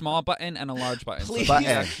 There's a small button and a large button. Please. So Button.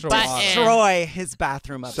 extra Button. water. Destroy his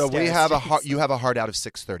bathroom So upstairs. we have you have a hard out of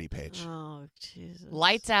 6:30, Paige. Oh, Jesus.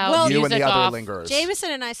 Lights out. Well, you and music the other off. lingerers.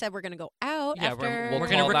 Jameson and I said we're going to go out Yeah, after. We'll We're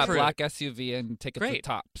gonna call that recruit. black SUV and take it to Great.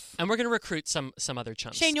 Tops. And we're going to recruit some other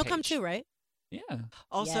chumps. Shane, you'll come Paige. too, right? Yeah.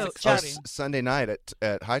 Also, Yes. Oh, Jeff, Sunday night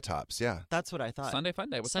at High Tops, yeah. that's what I thought. Sunday fun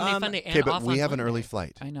day. What's Sunday up? fun day and Okay, but off we on have an Monday. early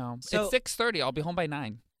flight. I know. So- it's 6:30. I'll be home by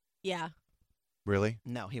 9. Yeah. Really?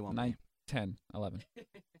 No, he won't. 9, 10, 11.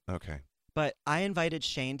 Okay. But I invited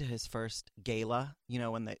Shane to his first gala. You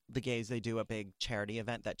know, when the gays, they do a big charity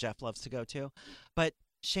event that Jeff loves to go to. But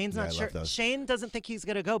Shane's Yeah, not I sure. love those. Shane doesn't think he's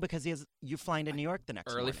going to go because you flying to New York the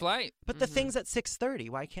next Early morning. flight. But the thing's at 6:30.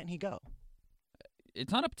 Why can't he go?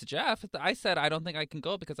 It's not up to Jeff. I said I don't think I can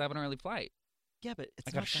go because I have an early flight. Yeah, but it's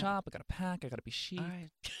I gotta not that- shop. I gotta pack. I gotta be chic. All right.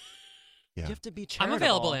 Yeah. You have to be I'm charitable.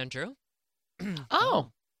 available, Andrew.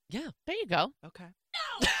 Oh, Yeah. there you go. Okay.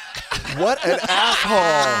 What an asshole!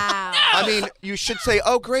 Wow. I mean, you should say,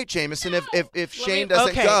 "Oh, great, Jameson." If Shane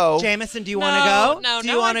doesn't okay, go, Jameson, do you want to go? No, do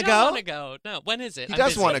no, you want I to don't go? want to go. No, when is it? he I'm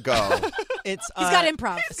does busy. want to go. It's He's got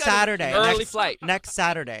improv. Saturday. Early next, flight. next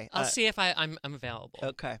Saturday. I'll see if I'm available.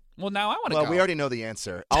 Okay. Well, now I want to Well, go. we already know the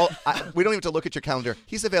answer. We don't even have to look at your calendar.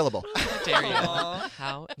 He's available. How dare you?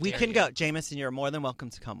 How We dare can you. go, Jameson. You're more than welcome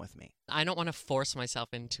to come with me. I don't want to force myself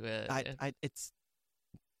into it. It's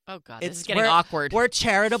Oh God, this it's is getting we're- awkward. We're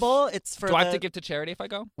charitable. It's for Do I have the- to give to charity if I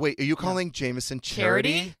go? Wait, are you calling Jameson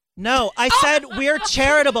charity? Charity? No, I said we're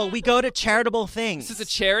charitable. We go to charitable things. This is a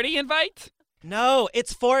charity invite? No,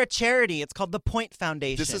 it's for a charity. It's called the Point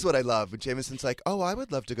Foundation. This is what I love. When Jameson's like, "Oh, I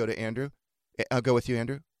would love to go to Andrew. I'll go with you,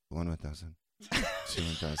 Andrew." 1 1,000, 2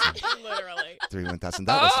 1,000, Literally. 3 1,000.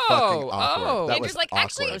 That was fucking awkward. That Andrew's was like, awkward.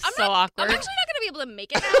 actually, I'm so not, awkward. I'm actually not going to be able to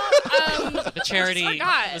make it now. The The charity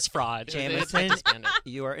forgot. was fraud. Jameson,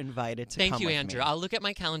 you are invited to Thank come you, with Andrew. me. I'll look at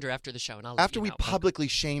my calendar after the show, and I'll After let we you know. publicly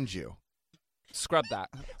shamed you. Scrub that.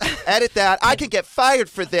 Edit that. I can get fired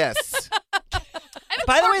for this.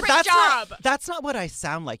 By the way, corporate that's not what I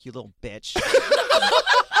sound like, you little bitch.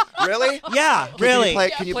 Really? Yeah, really.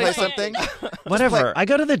 Can you play something? Whatever. I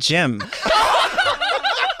go to the gym.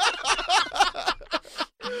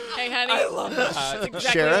 Hey, honey. I love that. That's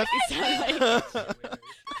exactly Sheriff? what you sound like.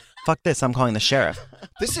 Fuck this. I'm calling the sheriff.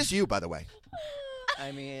 This is you, by the way.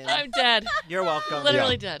 I mean, I'm dead. You're welcome.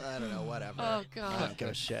 Literally dead. I don't know, whatever. Oh, God. Don't give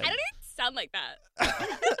a shit. I don't even sound like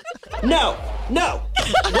that. No, no.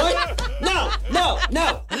 What? No, no,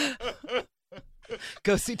 no.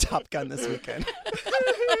 Go see Top Gun this weekend.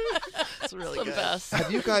 It's really the good. best.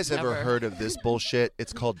 Have you guys ever Never. heard of this bullshit?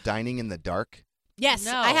 It's called Dining in the Dark. Yes,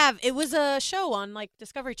 No. I have. It was a show on like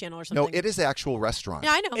Discovery Channel or something. No, it is an actual restaurant.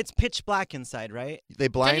 Yeah, I know. It's pitch black inside, right? They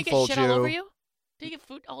Don't you get blindfold shit all over you? Do you get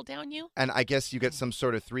food all down you? and I guess you get some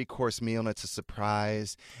sort of 3-course meal, and it's a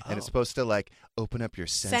surprise, and it's supposed to like open up your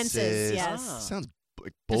senses. Senses, yes. Sounds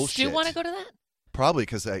like Does bullshit. Stu want to go to that? Probably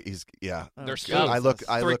because he's There's God. I look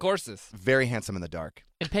 3 courses. very handsome in the dark,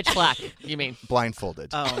 In pitch black, you mean? blindfolded.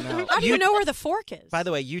 Oh no. How do you know where the fork is? By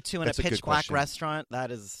the way, you two in That's a a good pitch black question. restaurant,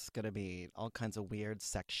 that is going to be all kinds of weird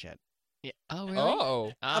sex shit. Yeah. Oh, really?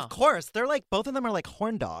 Oh. Of course. They're like, both of them are like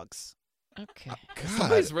horn dogs. Okay.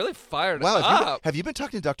 Somebody's really fired Wow, up. have you been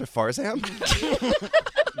talking to Dr. Farzam?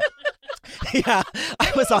 Yeah,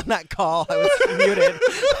 I was on that call. I was muted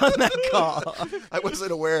on that call. I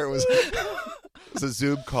wasn't aware it was a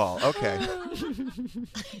Zoom call. Okay.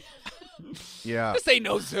 Yeah. This ain't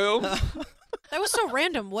no Zoom. That was so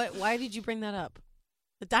random. Why did you bring that up?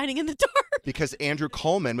 The dining in the dark. Because Andrew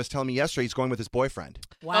Coleman was telling me yesterday he's going with his boyfriend.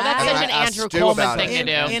 Wow. Oh, that's And such I an asked Andrew Stu Coleman about thing it.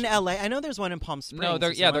 to do. In LA. I know there's one in Palm Springs. No,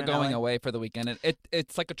 they're Is there they're one in going LA? away for the weekend.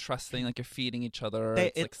 It's like a trust thing. Like you're feeding each other. They-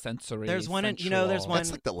 It's like sensory. there's one in- you know, there's sensual. one-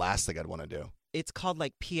 That's like the last thing I'd want to do. It's called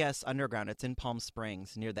like PS Underground. It's in Palm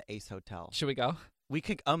Springs near the Ace Hotel. Should we go? We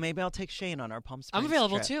could. Oh, maybe I'll take Shane on our Palm Springs. I'm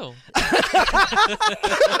available trip. too.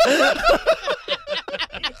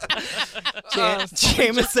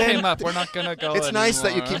 Jameson came up. We're not gonna go. It's nice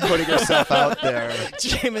that you anymore. keep putting yourself out there.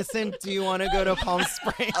 Jameson, do you want to go to Palm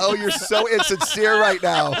Springs? Oh, you're so insincere right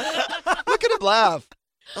now. Look at him laugh.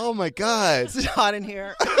 Oh my God. It's hot in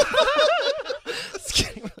here. It's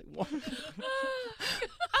getting really warm.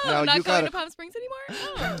 Oh, Now I'm not you going gotta- to Palm Springs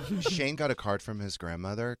anymore? Oh. Shane got a card from his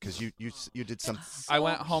grandmother because you did some, I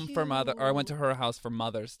went home for I went to her house for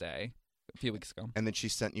Mother's Day a few weeks ago. and then she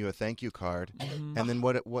sent you a thank you card. And then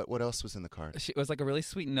what else was in the card? It was like a really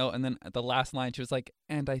sweet note, and then at the last line, she was like,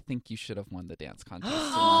 "And I think you should have won the dance contest in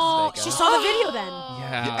Las Vegas." She saw the video then.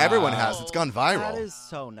 Yeah, Everyone has. It's gone That viral. is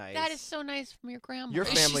so nice. That is so nice from your grandma. Your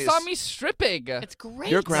family She saw is- me stripping. It's great.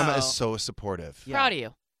 Your grandma No. is so supportive. Yeah. Proud of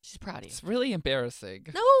you. She's proud of you. It's really embarrassing.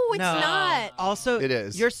 No, it's No. not. Also, It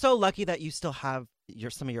is. You're so lucky that you still have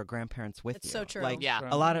some of your grandparents with It's you. so true. Like, Yeah.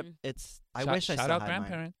 a lot of Mhm. it's. I Shout- wish I shout still out had mine.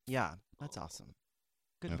 grandparents. Yeah, that's awesome.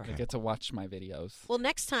 Good for Okay. I her. get to watch my videos. Well,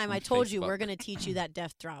 next time On I told you Facebook. we're going to teach you that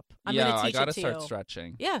death drop. I'm yeah, going to I teach gotta it to start you.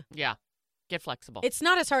 stretching. Yeah. Yeah. Get flexible. It's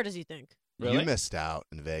not as hard as you think. Really? You missed out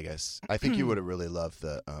in Vegas. I think you would have really loved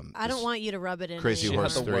the. I don't want you to rub it in. Crazy She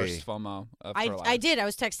Horse had the 3. worst FOMO of her life. I did. I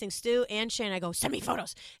was texting Stu and Shane. I go, send me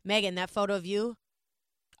photos. Megan, that photo of you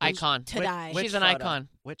Icon. to die. She's an photo? icon.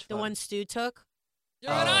 Which The photo? one Stu took.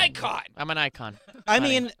 You're an icon. I'm an icon. I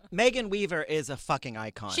Honey. mean, Megan Weaver is a fucking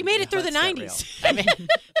icon. She made it through the Let's get 90s. I mean,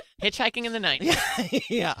 hitchhiking in the night. real.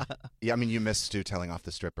 yeah. Yeah, I mean, you missed Stu telling off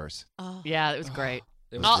the strippers. Oh. Yeah, it was great.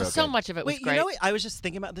 It was Oh, real so good. much of it was Wait, great. you know what? I was just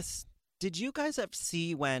thinking about this. Did you guys ever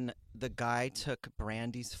see when the guy took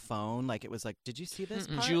Brandy's phone? Like, it was like, did you see this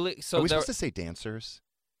part? Julie. So Are we there- supposed to say dancers?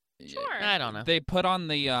 Sure. I don't know. They put on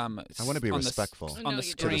the I want to be on respectful the, No, on the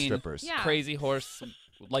you to the screen. strippers. Yeah. Crazy Horse,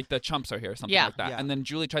 like the chumps are here, something Yeah. like that. Yeah. And then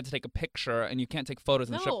Julie tried to take a picture, and you can't take photos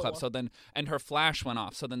in the strip club. No. So then, and her flash went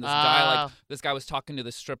off. So then Oh. this guy was talking to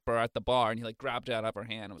the stripper at the bar, and he like grabbed it out of her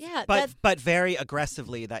hand. It was- Yeah. But very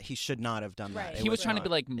aggressively that he should not have done that. Right. It he was trying to not- be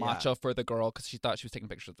like yeah. macho for the girl because she thought she was taking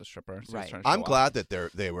pictures of the stripper. So he was Right. trying to I'm show off. glad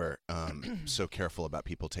that they were so careful about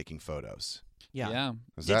people taking photos. Yeah. Yeah.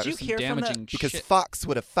 Is Did that- you Some hear from the? damaging Because shit. Fox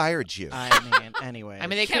would have fired you. I mean, anyway. I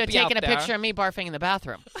mean, they Can't could have be taken a out there. picture of me barfing in the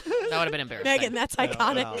bathroom. That would have been embarrassing. Megan, that's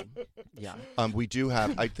iconic. yeah. We do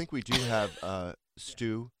have. I think we do have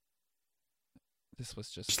Stu. This was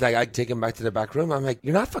just. She's like, I take him back to the back room. I'm like,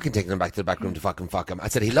 you're not fucking taking him back to the back room to fucking fuck him. I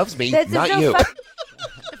said, he loves me, That's not no you. fuck-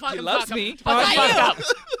 Fuck He him, loves fuck him. me. Fuck him, Not fuck him.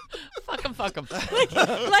 Fuck him, fuck him.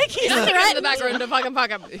 Like he's in the threatened. back room to fuck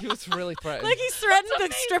him. He was really threatened. Like he's threatened the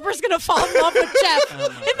stripper's gonna fall in love with Jeff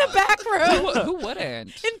in the back room. Who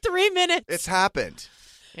wouldn't? In 3 minutes. It's happened.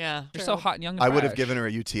 Yeah. You're so hot and young and I would have fresh. given her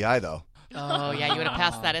a UTI though. Oh, yeah, you would have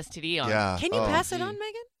passed that STD on. Yeah. Can you pass it on,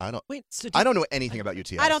 Megan? I don't. Wait, so I don't know anything about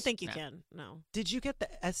UTIs. I don't think you can. No. Did you get the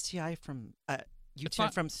STI from UTI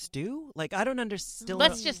not- from Stu? Like, I don't understand.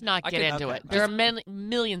 Let's just not get into okay. it. There are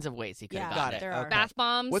millions of ways he could have Yeah, gotten it. there are. Bath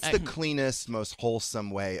bombs. What's the cleanest, most wholesome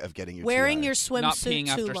way of getting UTI? Wearing your Not swimsuit peeing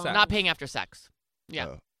too after long. sex. Not peeing after sex. Yeah.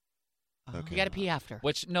 Oh. Okay. You got to pee after.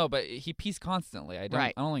 Which no, but he pees constantly. I don't.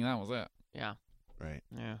 Right. I don't think that was it. Yeah. Right.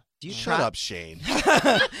 Yeah. Do you Shut up, Shane.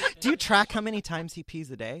 Do you track how many times he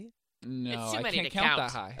pees a day? No, It's too I many can't to count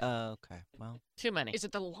count. that high. Oh, okay. Well, Too many. Is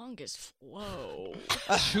it the longest flow?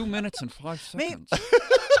 2 minutes and 5 seconds.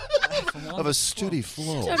 Of a steady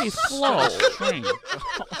flow. Steady flow. Train.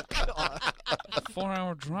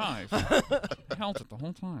 4-hour drive. Held it the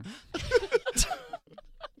whole time.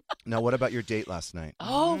 Now, what about your date last night?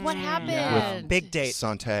 Oh, what happened? big date.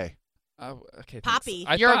 Santé. Okay. thanks. Poppy.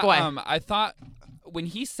 Uruguay. I thought when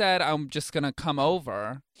he said I'm just gonna come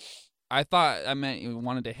over, I thought I meant you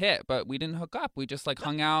wanted to hit, but we didn't hook up. We just like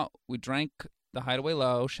hung out. We drank the Hideaway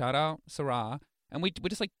Low. Shout out Sarah, and we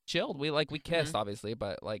just like chilled. We kissed obviously,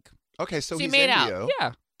 but like Okay, so So you he's made into out. you.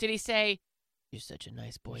 yeah, Did he say, "You're such a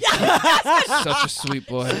nice boy"? such a sweet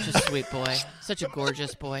boy. Such a sweet boy. Such a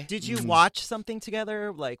gorgeous boy. Did you watch something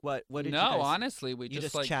together? Like, what did you No, guys... honestly, we you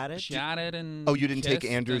just like chatted? and Oh, you didn't take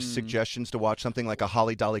kissed Andrew's and suggestions to watch something like a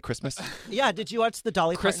Holly Dolly Christmas? Yeah, did you watch the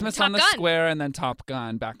Dolly Parton? Christmas Top on the Gun. Square and then Top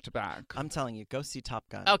Gun back to back. I'm telling you, go see Top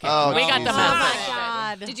Gun. Okay, Oh, we got the Jesus. Oh message. my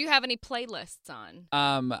God. Did you have any playlists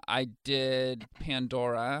on? I did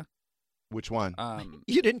Pandora. Which one?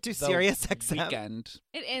 You didn't do the Sirius XM? Weekend.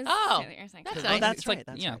 It is. Oh, Serious, I that's think. nice. Oh, that's It's right. like,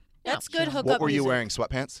 That's yeah. right. That's good hookup What were you music. wearing?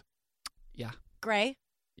 Sweatpants? Yeah. Gray.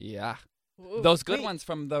 Yeah. Ooh. Those good Wait. ones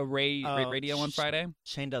from the radio on Friday.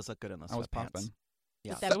 Shane does look good in those I was sweatpants. popping.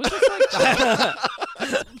 Yeah. With that, So it was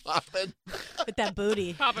just Popping. with that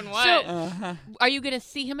booty. Popping what? uh-huh. Are you going to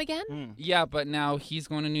see him again? Mm. Yeah, but now he's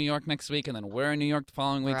going to New York next week, and then we're in New York the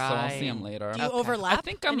following week, so I'll see him Right. later. Do you Okay. overlap I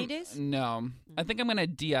think I'm any days? no. I think I'm gonna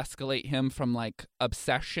de-escalate him from like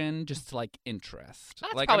obsession just to like interest.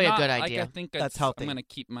 That's like, probably I'm a good not- idea. Like, I think That's it's- healthy. I'm gonna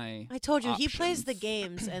keep my. I told you he plays the options.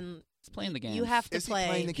 games, and He's playing the game. you have to Is he play.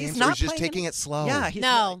 playing the He's games not or is he just playing taking them- it slow? Yeah, he's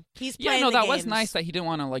No, he's Yeah, playing no, the that was games. nice that he didn't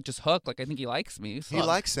want to like just hook. Like I think he likes me. So. He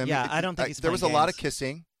likes him. Yeah, I don't think he's There was a playing lot of games.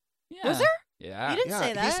 kissing. Yeah. Was there? Yeah. You didn't Yeah, say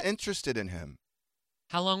he's that. interested in him.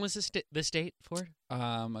 How long was this date for?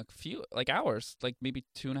 A few like hours, like maybe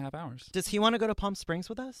 2.5 hours. Does he want to go to Palm Springs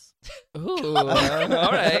with us? Ooh, all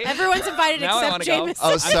right. Everyone's invited Now I except wanna go. Jameson.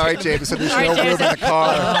 Oh, sorry, Jameson. There's Sorry, no room in Jameson. the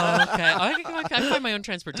car. Oh, okay. I can find my own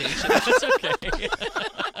transportation. That's okay.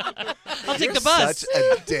 I'll take You're the bus. Such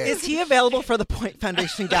a dick. Is he available for the Point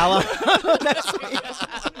Foundation Gala next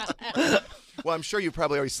week? Well, I'm sure you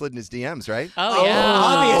probably already slid in his DMs, right? Oh, yeah.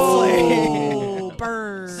 Obviously. Oh,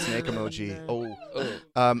 burn. Snake emoji.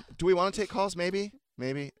 Do we want to take calls? Maybe.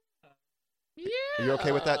 Yeah. Are you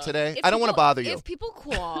okay with that today? If I don't want to people- bother you. If people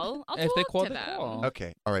call, I'll If talk they call, to they them. call.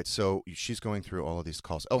 Okay. All right. So she's going through all of these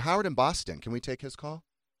calls. Oh, Howard in Boston. Can we take his call?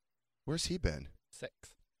 Where's he been? 6.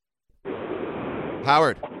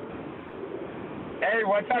 Howard, Hey,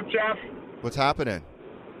 what's up, Jeff? what's happening?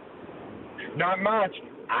 Not much.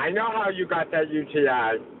 I know how you got that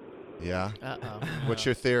UTI. Yeah. Uh-oh. What's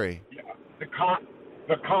your theory? The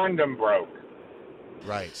condom broke.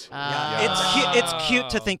 Right. Yeah. It's cute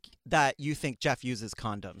to think that you think Jeff uses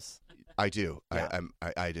condoms. I do. Yeah.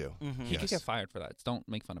 I do. Mhm. He could get fired for that. Don't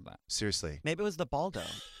make fun of that. Seriously. Maybe it was the Baldo.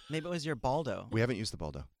 Maybe it was your Baldo. We haven't used the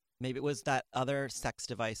Baldo. Maybe it was that other sex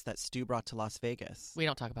device that Stu brought to Las Vegas. We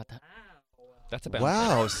don't talk about that. That's a bad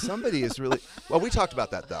Wow, somebody is really. Well, we talked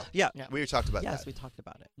about that though. Yeah. We talked about Yes, that. we talked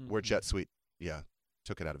about it. Where Jet Sweet,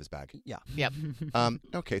 took it out of his bag. Yeah. Yep.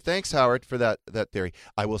 Okay, thanks, Howard, for that theory.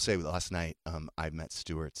 I will say, last night I met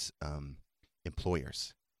Stuart's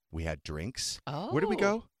employers. We had drinks. Oh. Where did we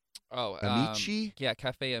go? Oh, Amici? Yeah,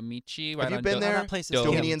 Cafe Amici. Right Have you on been there? that place is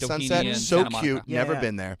Doheny and Sunset. in So Santa Monica. cute. Yeah, Never yeah.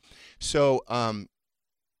 been there. So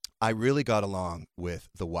I really got along with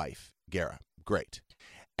the wife, Gara. Great.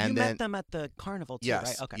 And you then met them at the carnival too, yes,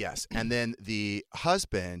 right? Okay. yes. And then the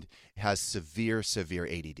husband has severe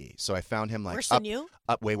ADD. So I found him like Worse up, than you?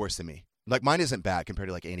 up way worse than me. Like mine isn't bad compared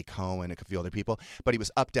to like Andy Cohen and a few other people, but he was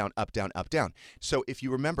up, down, up, down, up, down. So if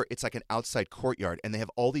you remember, it's like an outside courtyard and they have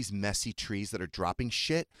all these messy trees that are dropping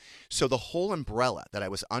shit. So the whole umbrella that I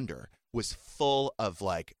was under was full of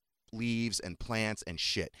like leaves and plants and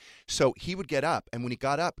shit. So he would get up, and when he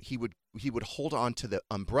got up, he would would hold on to the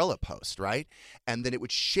umbrella post, right? And then it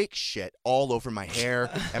would shake shit all over my hair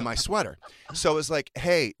and my sweater. So it was like,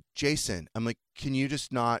 hey, Jason, I'm like, can you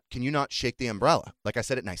not shake the umbrella? Like I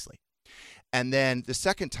said it nicely. And then the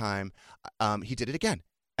second time, he did it again.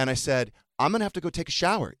 And I said, I'm going to have to go take a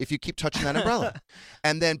shower if you keep touching that umbrella.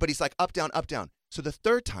 But he's like, up, down, up, down. So the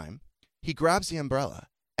third time, he grabs the umbrella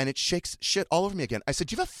and it shakes shit all over me again. I said,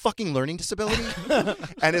 do you have a fucking learning disability?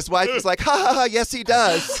 And his wife was like, ha, ha, ha, yes, he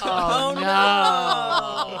does. Oh,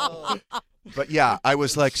 no. But yeah, I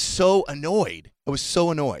was like so annoyed. I was so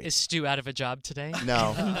annoyed. Is Stu out of a job today?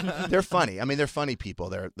 No, they're funny. I mean, they're funny people.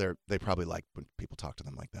 They probably like when people talk to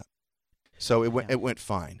them like that. So it went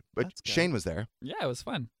fine. But Shane was there. Yeah, it was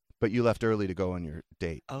fun. But you left early to go on your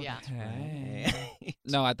date. Oh, yeah. Hey.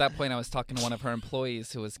 No, at that point I was talking to one of her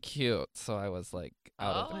employees who was cute, so I was like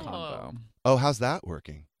out of the combo. Oh, how's that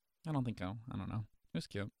working? I don't know. It was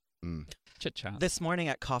cute. Chit chat. This morning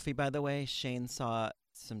at coffee, by the way, Shane saw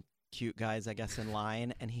some cute guys, I guess, in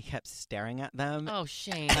line, and he kept staring at them. Oh,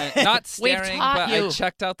 Shane. Not staring, but you. I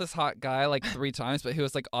checked out this hot guy like 3 times, but he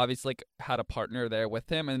was like obviously like had a partner there with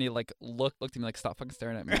him, and he like looked at me like, stop fucking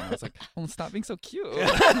staring at me. And I was like, oh, stop being so cute.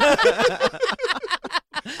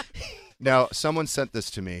 Now, someone sent this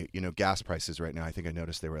to me. You know, gas prices right now. I think I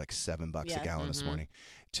noticed they were like $7 a gallon this morning.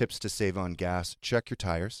 Tips to save on gas: check your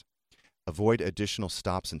tires, avoid additional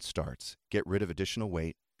stops and starts, get rid of additional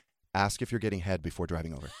weight, ask if you're getting head before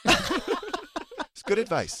driving over. It's good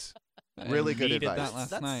advice. Really good advice. That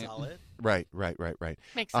last night. Solid. Right.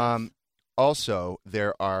 Makes sense. Also,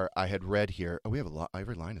 I had read here. Oh, we have a lot.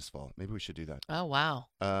 Every line is full. Maybe we should do that. Oh, wow.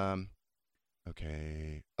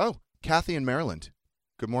 Okay. Oh, Kathy in Maryland.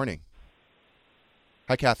 Good morning.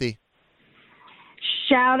 Hi, Kathy.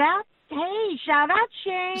 Shout out. Hey, shout out,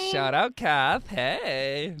 Shane. Shout out, Kath.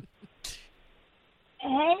 Hey.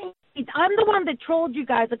 Hey, I'm the one that trolled you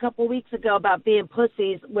guys a couple weeks ago about being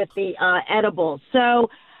pussies with the edibles. So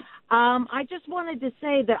I just wanted to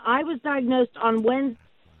say that I was diagnosed on Wednesday,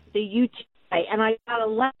 the UTI, and I got a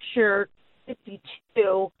lecture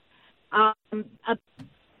 52,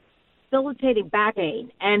 debilitating back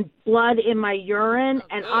pain and blood in my urine,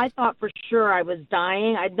 and I thought for sure I was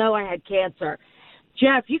dying. I know I had cancer.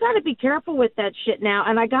 Jeff, you got to be careful with that shit now.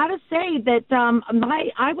 And I got to say that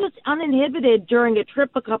I was uninhibited during a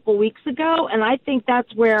trip a couple weeks ago, and I think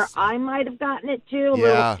that's where I might have gotten it too. A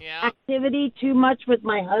little activity too much with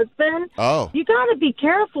my husband. Oh. You got to be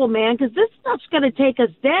careful, man, because this stuff's going to take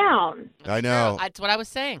us down. I know. That's what I was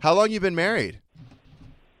saying. How long you been married?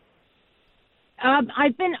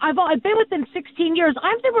 I've been with him 16 years.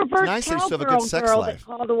 I'm the reverse nice that you still have a cowgirl good sex girl life. that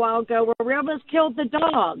called a while ago where we almost killed the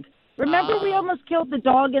dog. Remember we almost killed the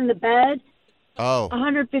dog in the bed? Oh.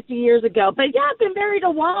 150 years ago. But yeah, I've been married a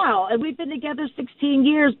while, and we've been together 16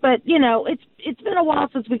 years. But, you know, it's been a while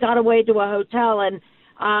since we got away to a hotel, and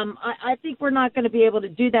I think we're not going to be able to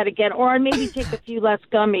do that again. Or maybe take a few less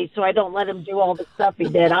gummies so I don't let him do all the stuff he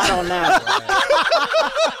did. I don't know.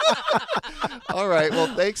 All right. Well,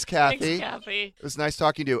 thanks, Kathy. Thanks, Kathy. It was nice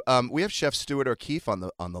talking to you. We have Chef Stuart O'Keefe on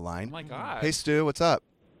the line. Oh my God. Hey, Stu, what's up?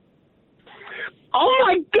 Oh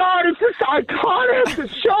my God, it's this iconic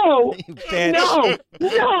show.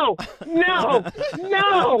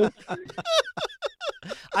 No.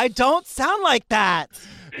 I don't sound like that.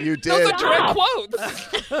 You did. Those are direct quotes.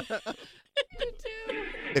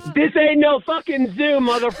 This ain't no fucking Zoom,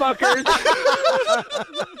 motherfuckers.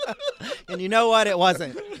 And you know what? It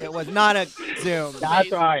wasn't. It was not a Zoom.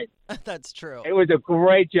 That's right. That's true. It was a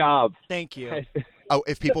great job. Thank you. Oh,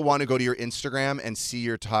 if people want to go to your Instagram and see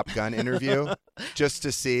your Top Gun interview, just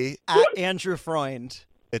to see. At Andrew Freund.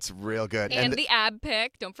 It's real good. And the ab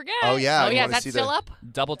pic, don't forget. Oh, yeah. Oh, yeah. Wanna That's see still up?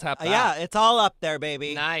 Double tap that. Yeah, it's all up there,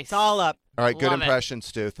 baby. Nice. It's all up. All right, good Love it. impression,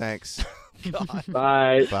 Stu. Thanks. God.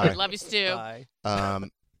 Bye. Bye. Love you, Stu. Bye.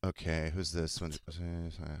 Okay, who's this one?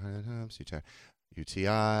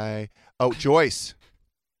 UTI. Oh, Joyce.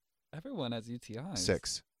 Everyone has UTIs.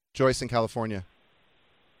 6. Joyce in California.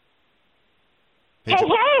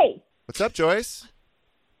 Hey! What's up, Joyce?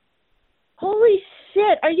 Holy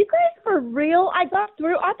shit. Are you guys for real? I got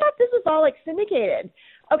through. I thought this was all like syndicated.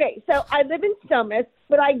 Okay, so I live in Summit,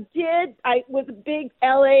 but I was a big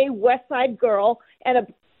LA West Side girl, and a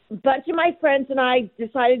bunch of my friends and I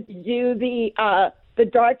decided to do the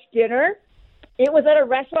Dutch dinner. It was at a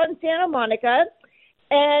restaurant in Santa Monica,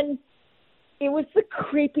 and it was the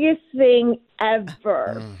creepiest thing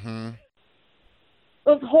ever. Mm-hmm. It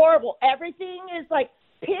was horrible. Everything is like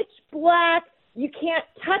pitch black. You can't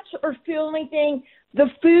touch or feel anything. The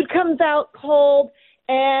food comes out cold.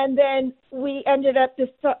 And then we ended up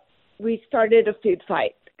we started a food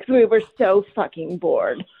fight because we were so fucking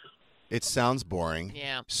bored. It sounds boring.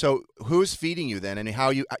 Yeah. So who's feeding you then, and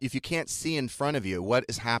if you can't see in front of you, what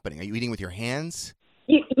is happening? Are you eating with your hands?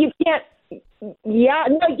 You can't. Yeah,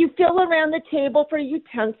 no, you feel around the table for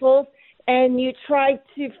utensils and you try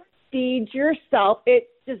to feed yourself. It's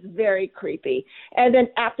just very creepy. And then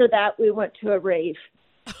after that, we went to a rave.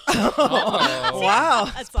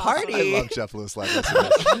 Wow. That's Party. I love Jeff Lewis like this.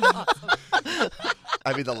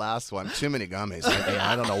 I mean, the last one, too many gummies.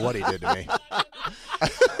 I don't know what he did to me.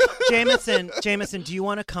 Jameson, do you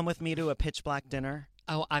want to come with me to a pitch black dinner?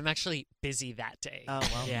 Oh, I'm actually busy that day. Oh,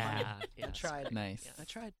 well. Yeah. I tried. Nice. Yeah, I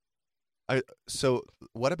tried. So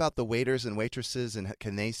what about the waiters and waitresses, and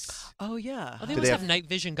can they? Oh, yeah. Oh, they must have night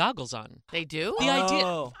vision goggles on. They do? The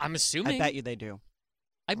idea, I'm assuming. I bet you they do.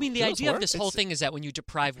 I mean, the Those idea work. of this whole thing is that when you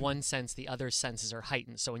deprive one sense, the other senses are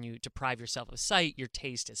heightened. So when you deprive yourself of sight, your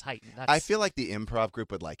taste is heightened. I feel like the improv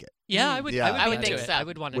group would like it. Yeah, I would. I would be think into so. it. I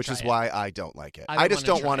would want to. Which try is it. why I don't like it. I I just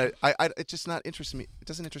don't wanna want try to. It just not interests me. It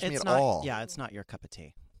doesn't interest me It's at not, all. Yeah, it's not your cup of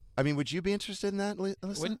tea. I mean, would you be interested in that,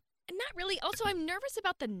 Alyssa? Not really. Also, I'm nervous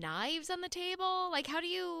about the knives on the table. Like, how do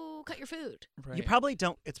you cut your food? Right. You probably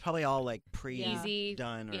don't. It's probably all like Easy.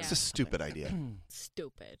 done. Or It's a stupid idea.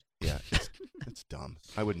 Stupid. Yeah, it's dumb.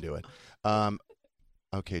 I wouldn't do it.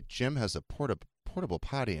 Okay, Jim has a portable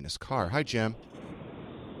potty in his car. Hi, Jim.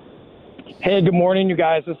 Hey, good morning, you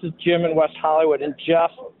guys. This is Jim in West Hollywood. And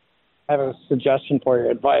Jeff, I have a suggestion for your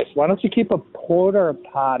advice. Why don't you keep a porta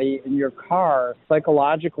potty in your car?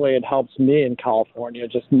 Psychologically, it helps me in California,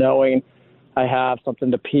 just knowing I have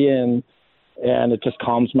something to pee in, and it just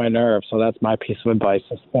calms my nerves. So that's my piece of advice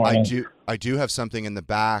this morning. I do have something in the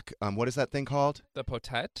back. What is that thing called? The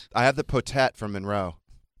potette? I have the potette from Monroe.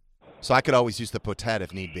 So I could always use the potette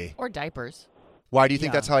if need be. Or diapers. Why do you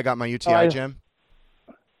think that's how I got my UTI, Jim?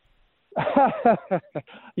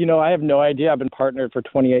 I have no idea. I've been partnered for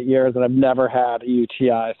 28 years, and I've never had a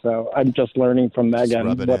UTI. So I'm just learning from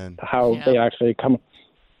Megan how they actually come.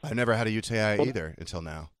 I've never had a UTI either until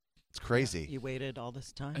now. It's crazy. You waited all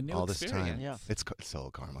this time? All this time. Yeah. It's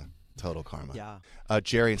total karma. Total karma. Yeah.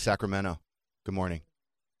 Jerry in Sacramento. Good morning.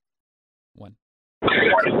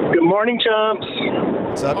 Good morning, chumps.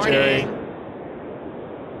 What's up, Jerry?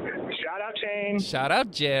 Shout out, Shane. Shout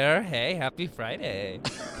out, Jer. Hey, happy Friday.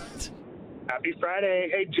 Happy Friday.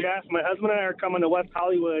 Hey, Jeff, my husband and I are coming to West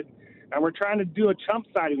Hollywood, and we're trying to do a chump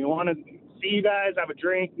sighting. We want to see you guys, have a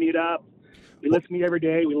drink, meet up. We listen to you every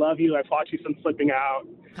day. We love you. I've watched you since flipping out.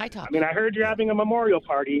 Hi, Tom. I mean, I heard you're having a memorial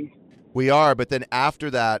party. We are, but then after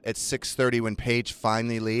that, at 6:30 when Paige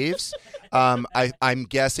finally leaves, I'm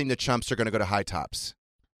guessing the chumps are going to go to High Tops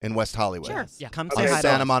in West Hollywood. Sure. Yeah. Come on say hi to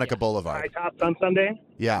Santa us. Monica Boulevard. High Tops on Sunday?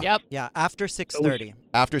 Yeah. Yep. Yeah, after 6:30.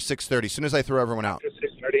 After 6:30, as soon as I throw everyone out.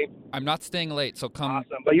 6:30. I'm not staying late, so come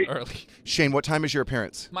early. Shane, what time is your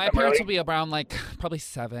appearance? My appearance will be around probably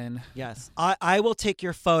 7. Yes. I will take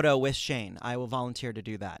your photo with Shane. I will volunteer to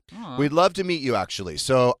do that. We'd love to meet you, actually.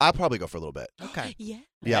 So I'll probably go for a little bit. Okay. Yeah.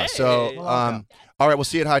 Yeah. Hey. So, Well, I'll go. all right, we'll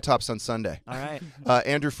see you at High Tops on Sunday. All right.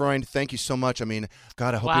 Andrew Freund, thank you so much. I mean,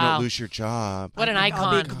 God, I hope you Wow. don't lose your job. What an I'll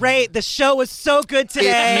icon. be great. The show was so good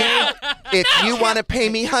today. If you want to pay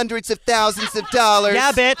me hundreds of thousands of dollars,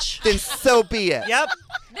 Yeah, bitch. then so be it. Yep.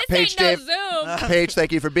 This Paige, ain't Dave, no Zoom. Paige,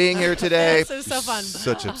 thank you for being here today. This was so fun.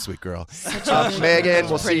 Such a sweet girl. a Megan,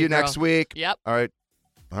 we'll see pretty you girl. next week. Yep. All right.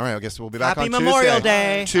 All right, I guess we'll be back Happy on Memorial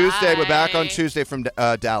Tuesday. Day. Tuesday, we're back on Bye. Tuesday from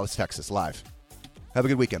Dallas, Texas, live. Have a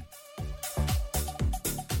good weekend.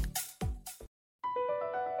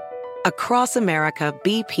 Across America,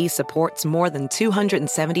 BP supports more than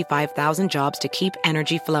 275,000 jobs to keep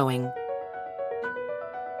energy flowing.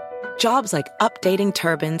 Jobs like updating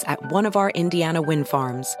turbines at one of our Indiana wind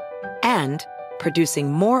farms and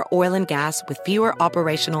producing more oil and gas with fewer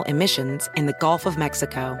operational emissions in the Gulf of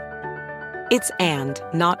Mexico. It's and,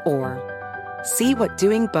 not or. See what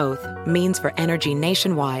doing both means for energy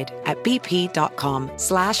nationwide at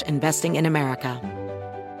bp.com/investing in America.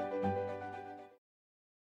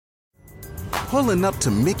 Pulling up to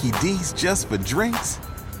Mickey D's just for drinks?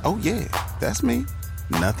 Oh yeah, that's me.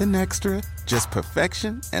 Nothing extra, just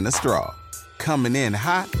perfection and a straw. Coming in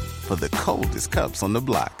hot for the coldest cups on the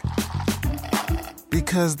block.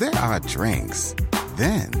 Because there are drinks.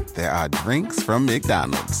 Then there are drinks from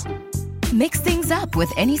McDonald's. Mix things up with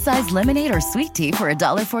any size lemonade or sweet tea for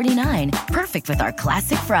 $1.49. Perfect with our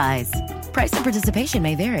classic fries. Price and participation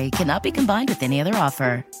may vary. Cannot be combined with any other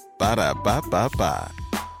offer. Ba-da-ba-ba-ba.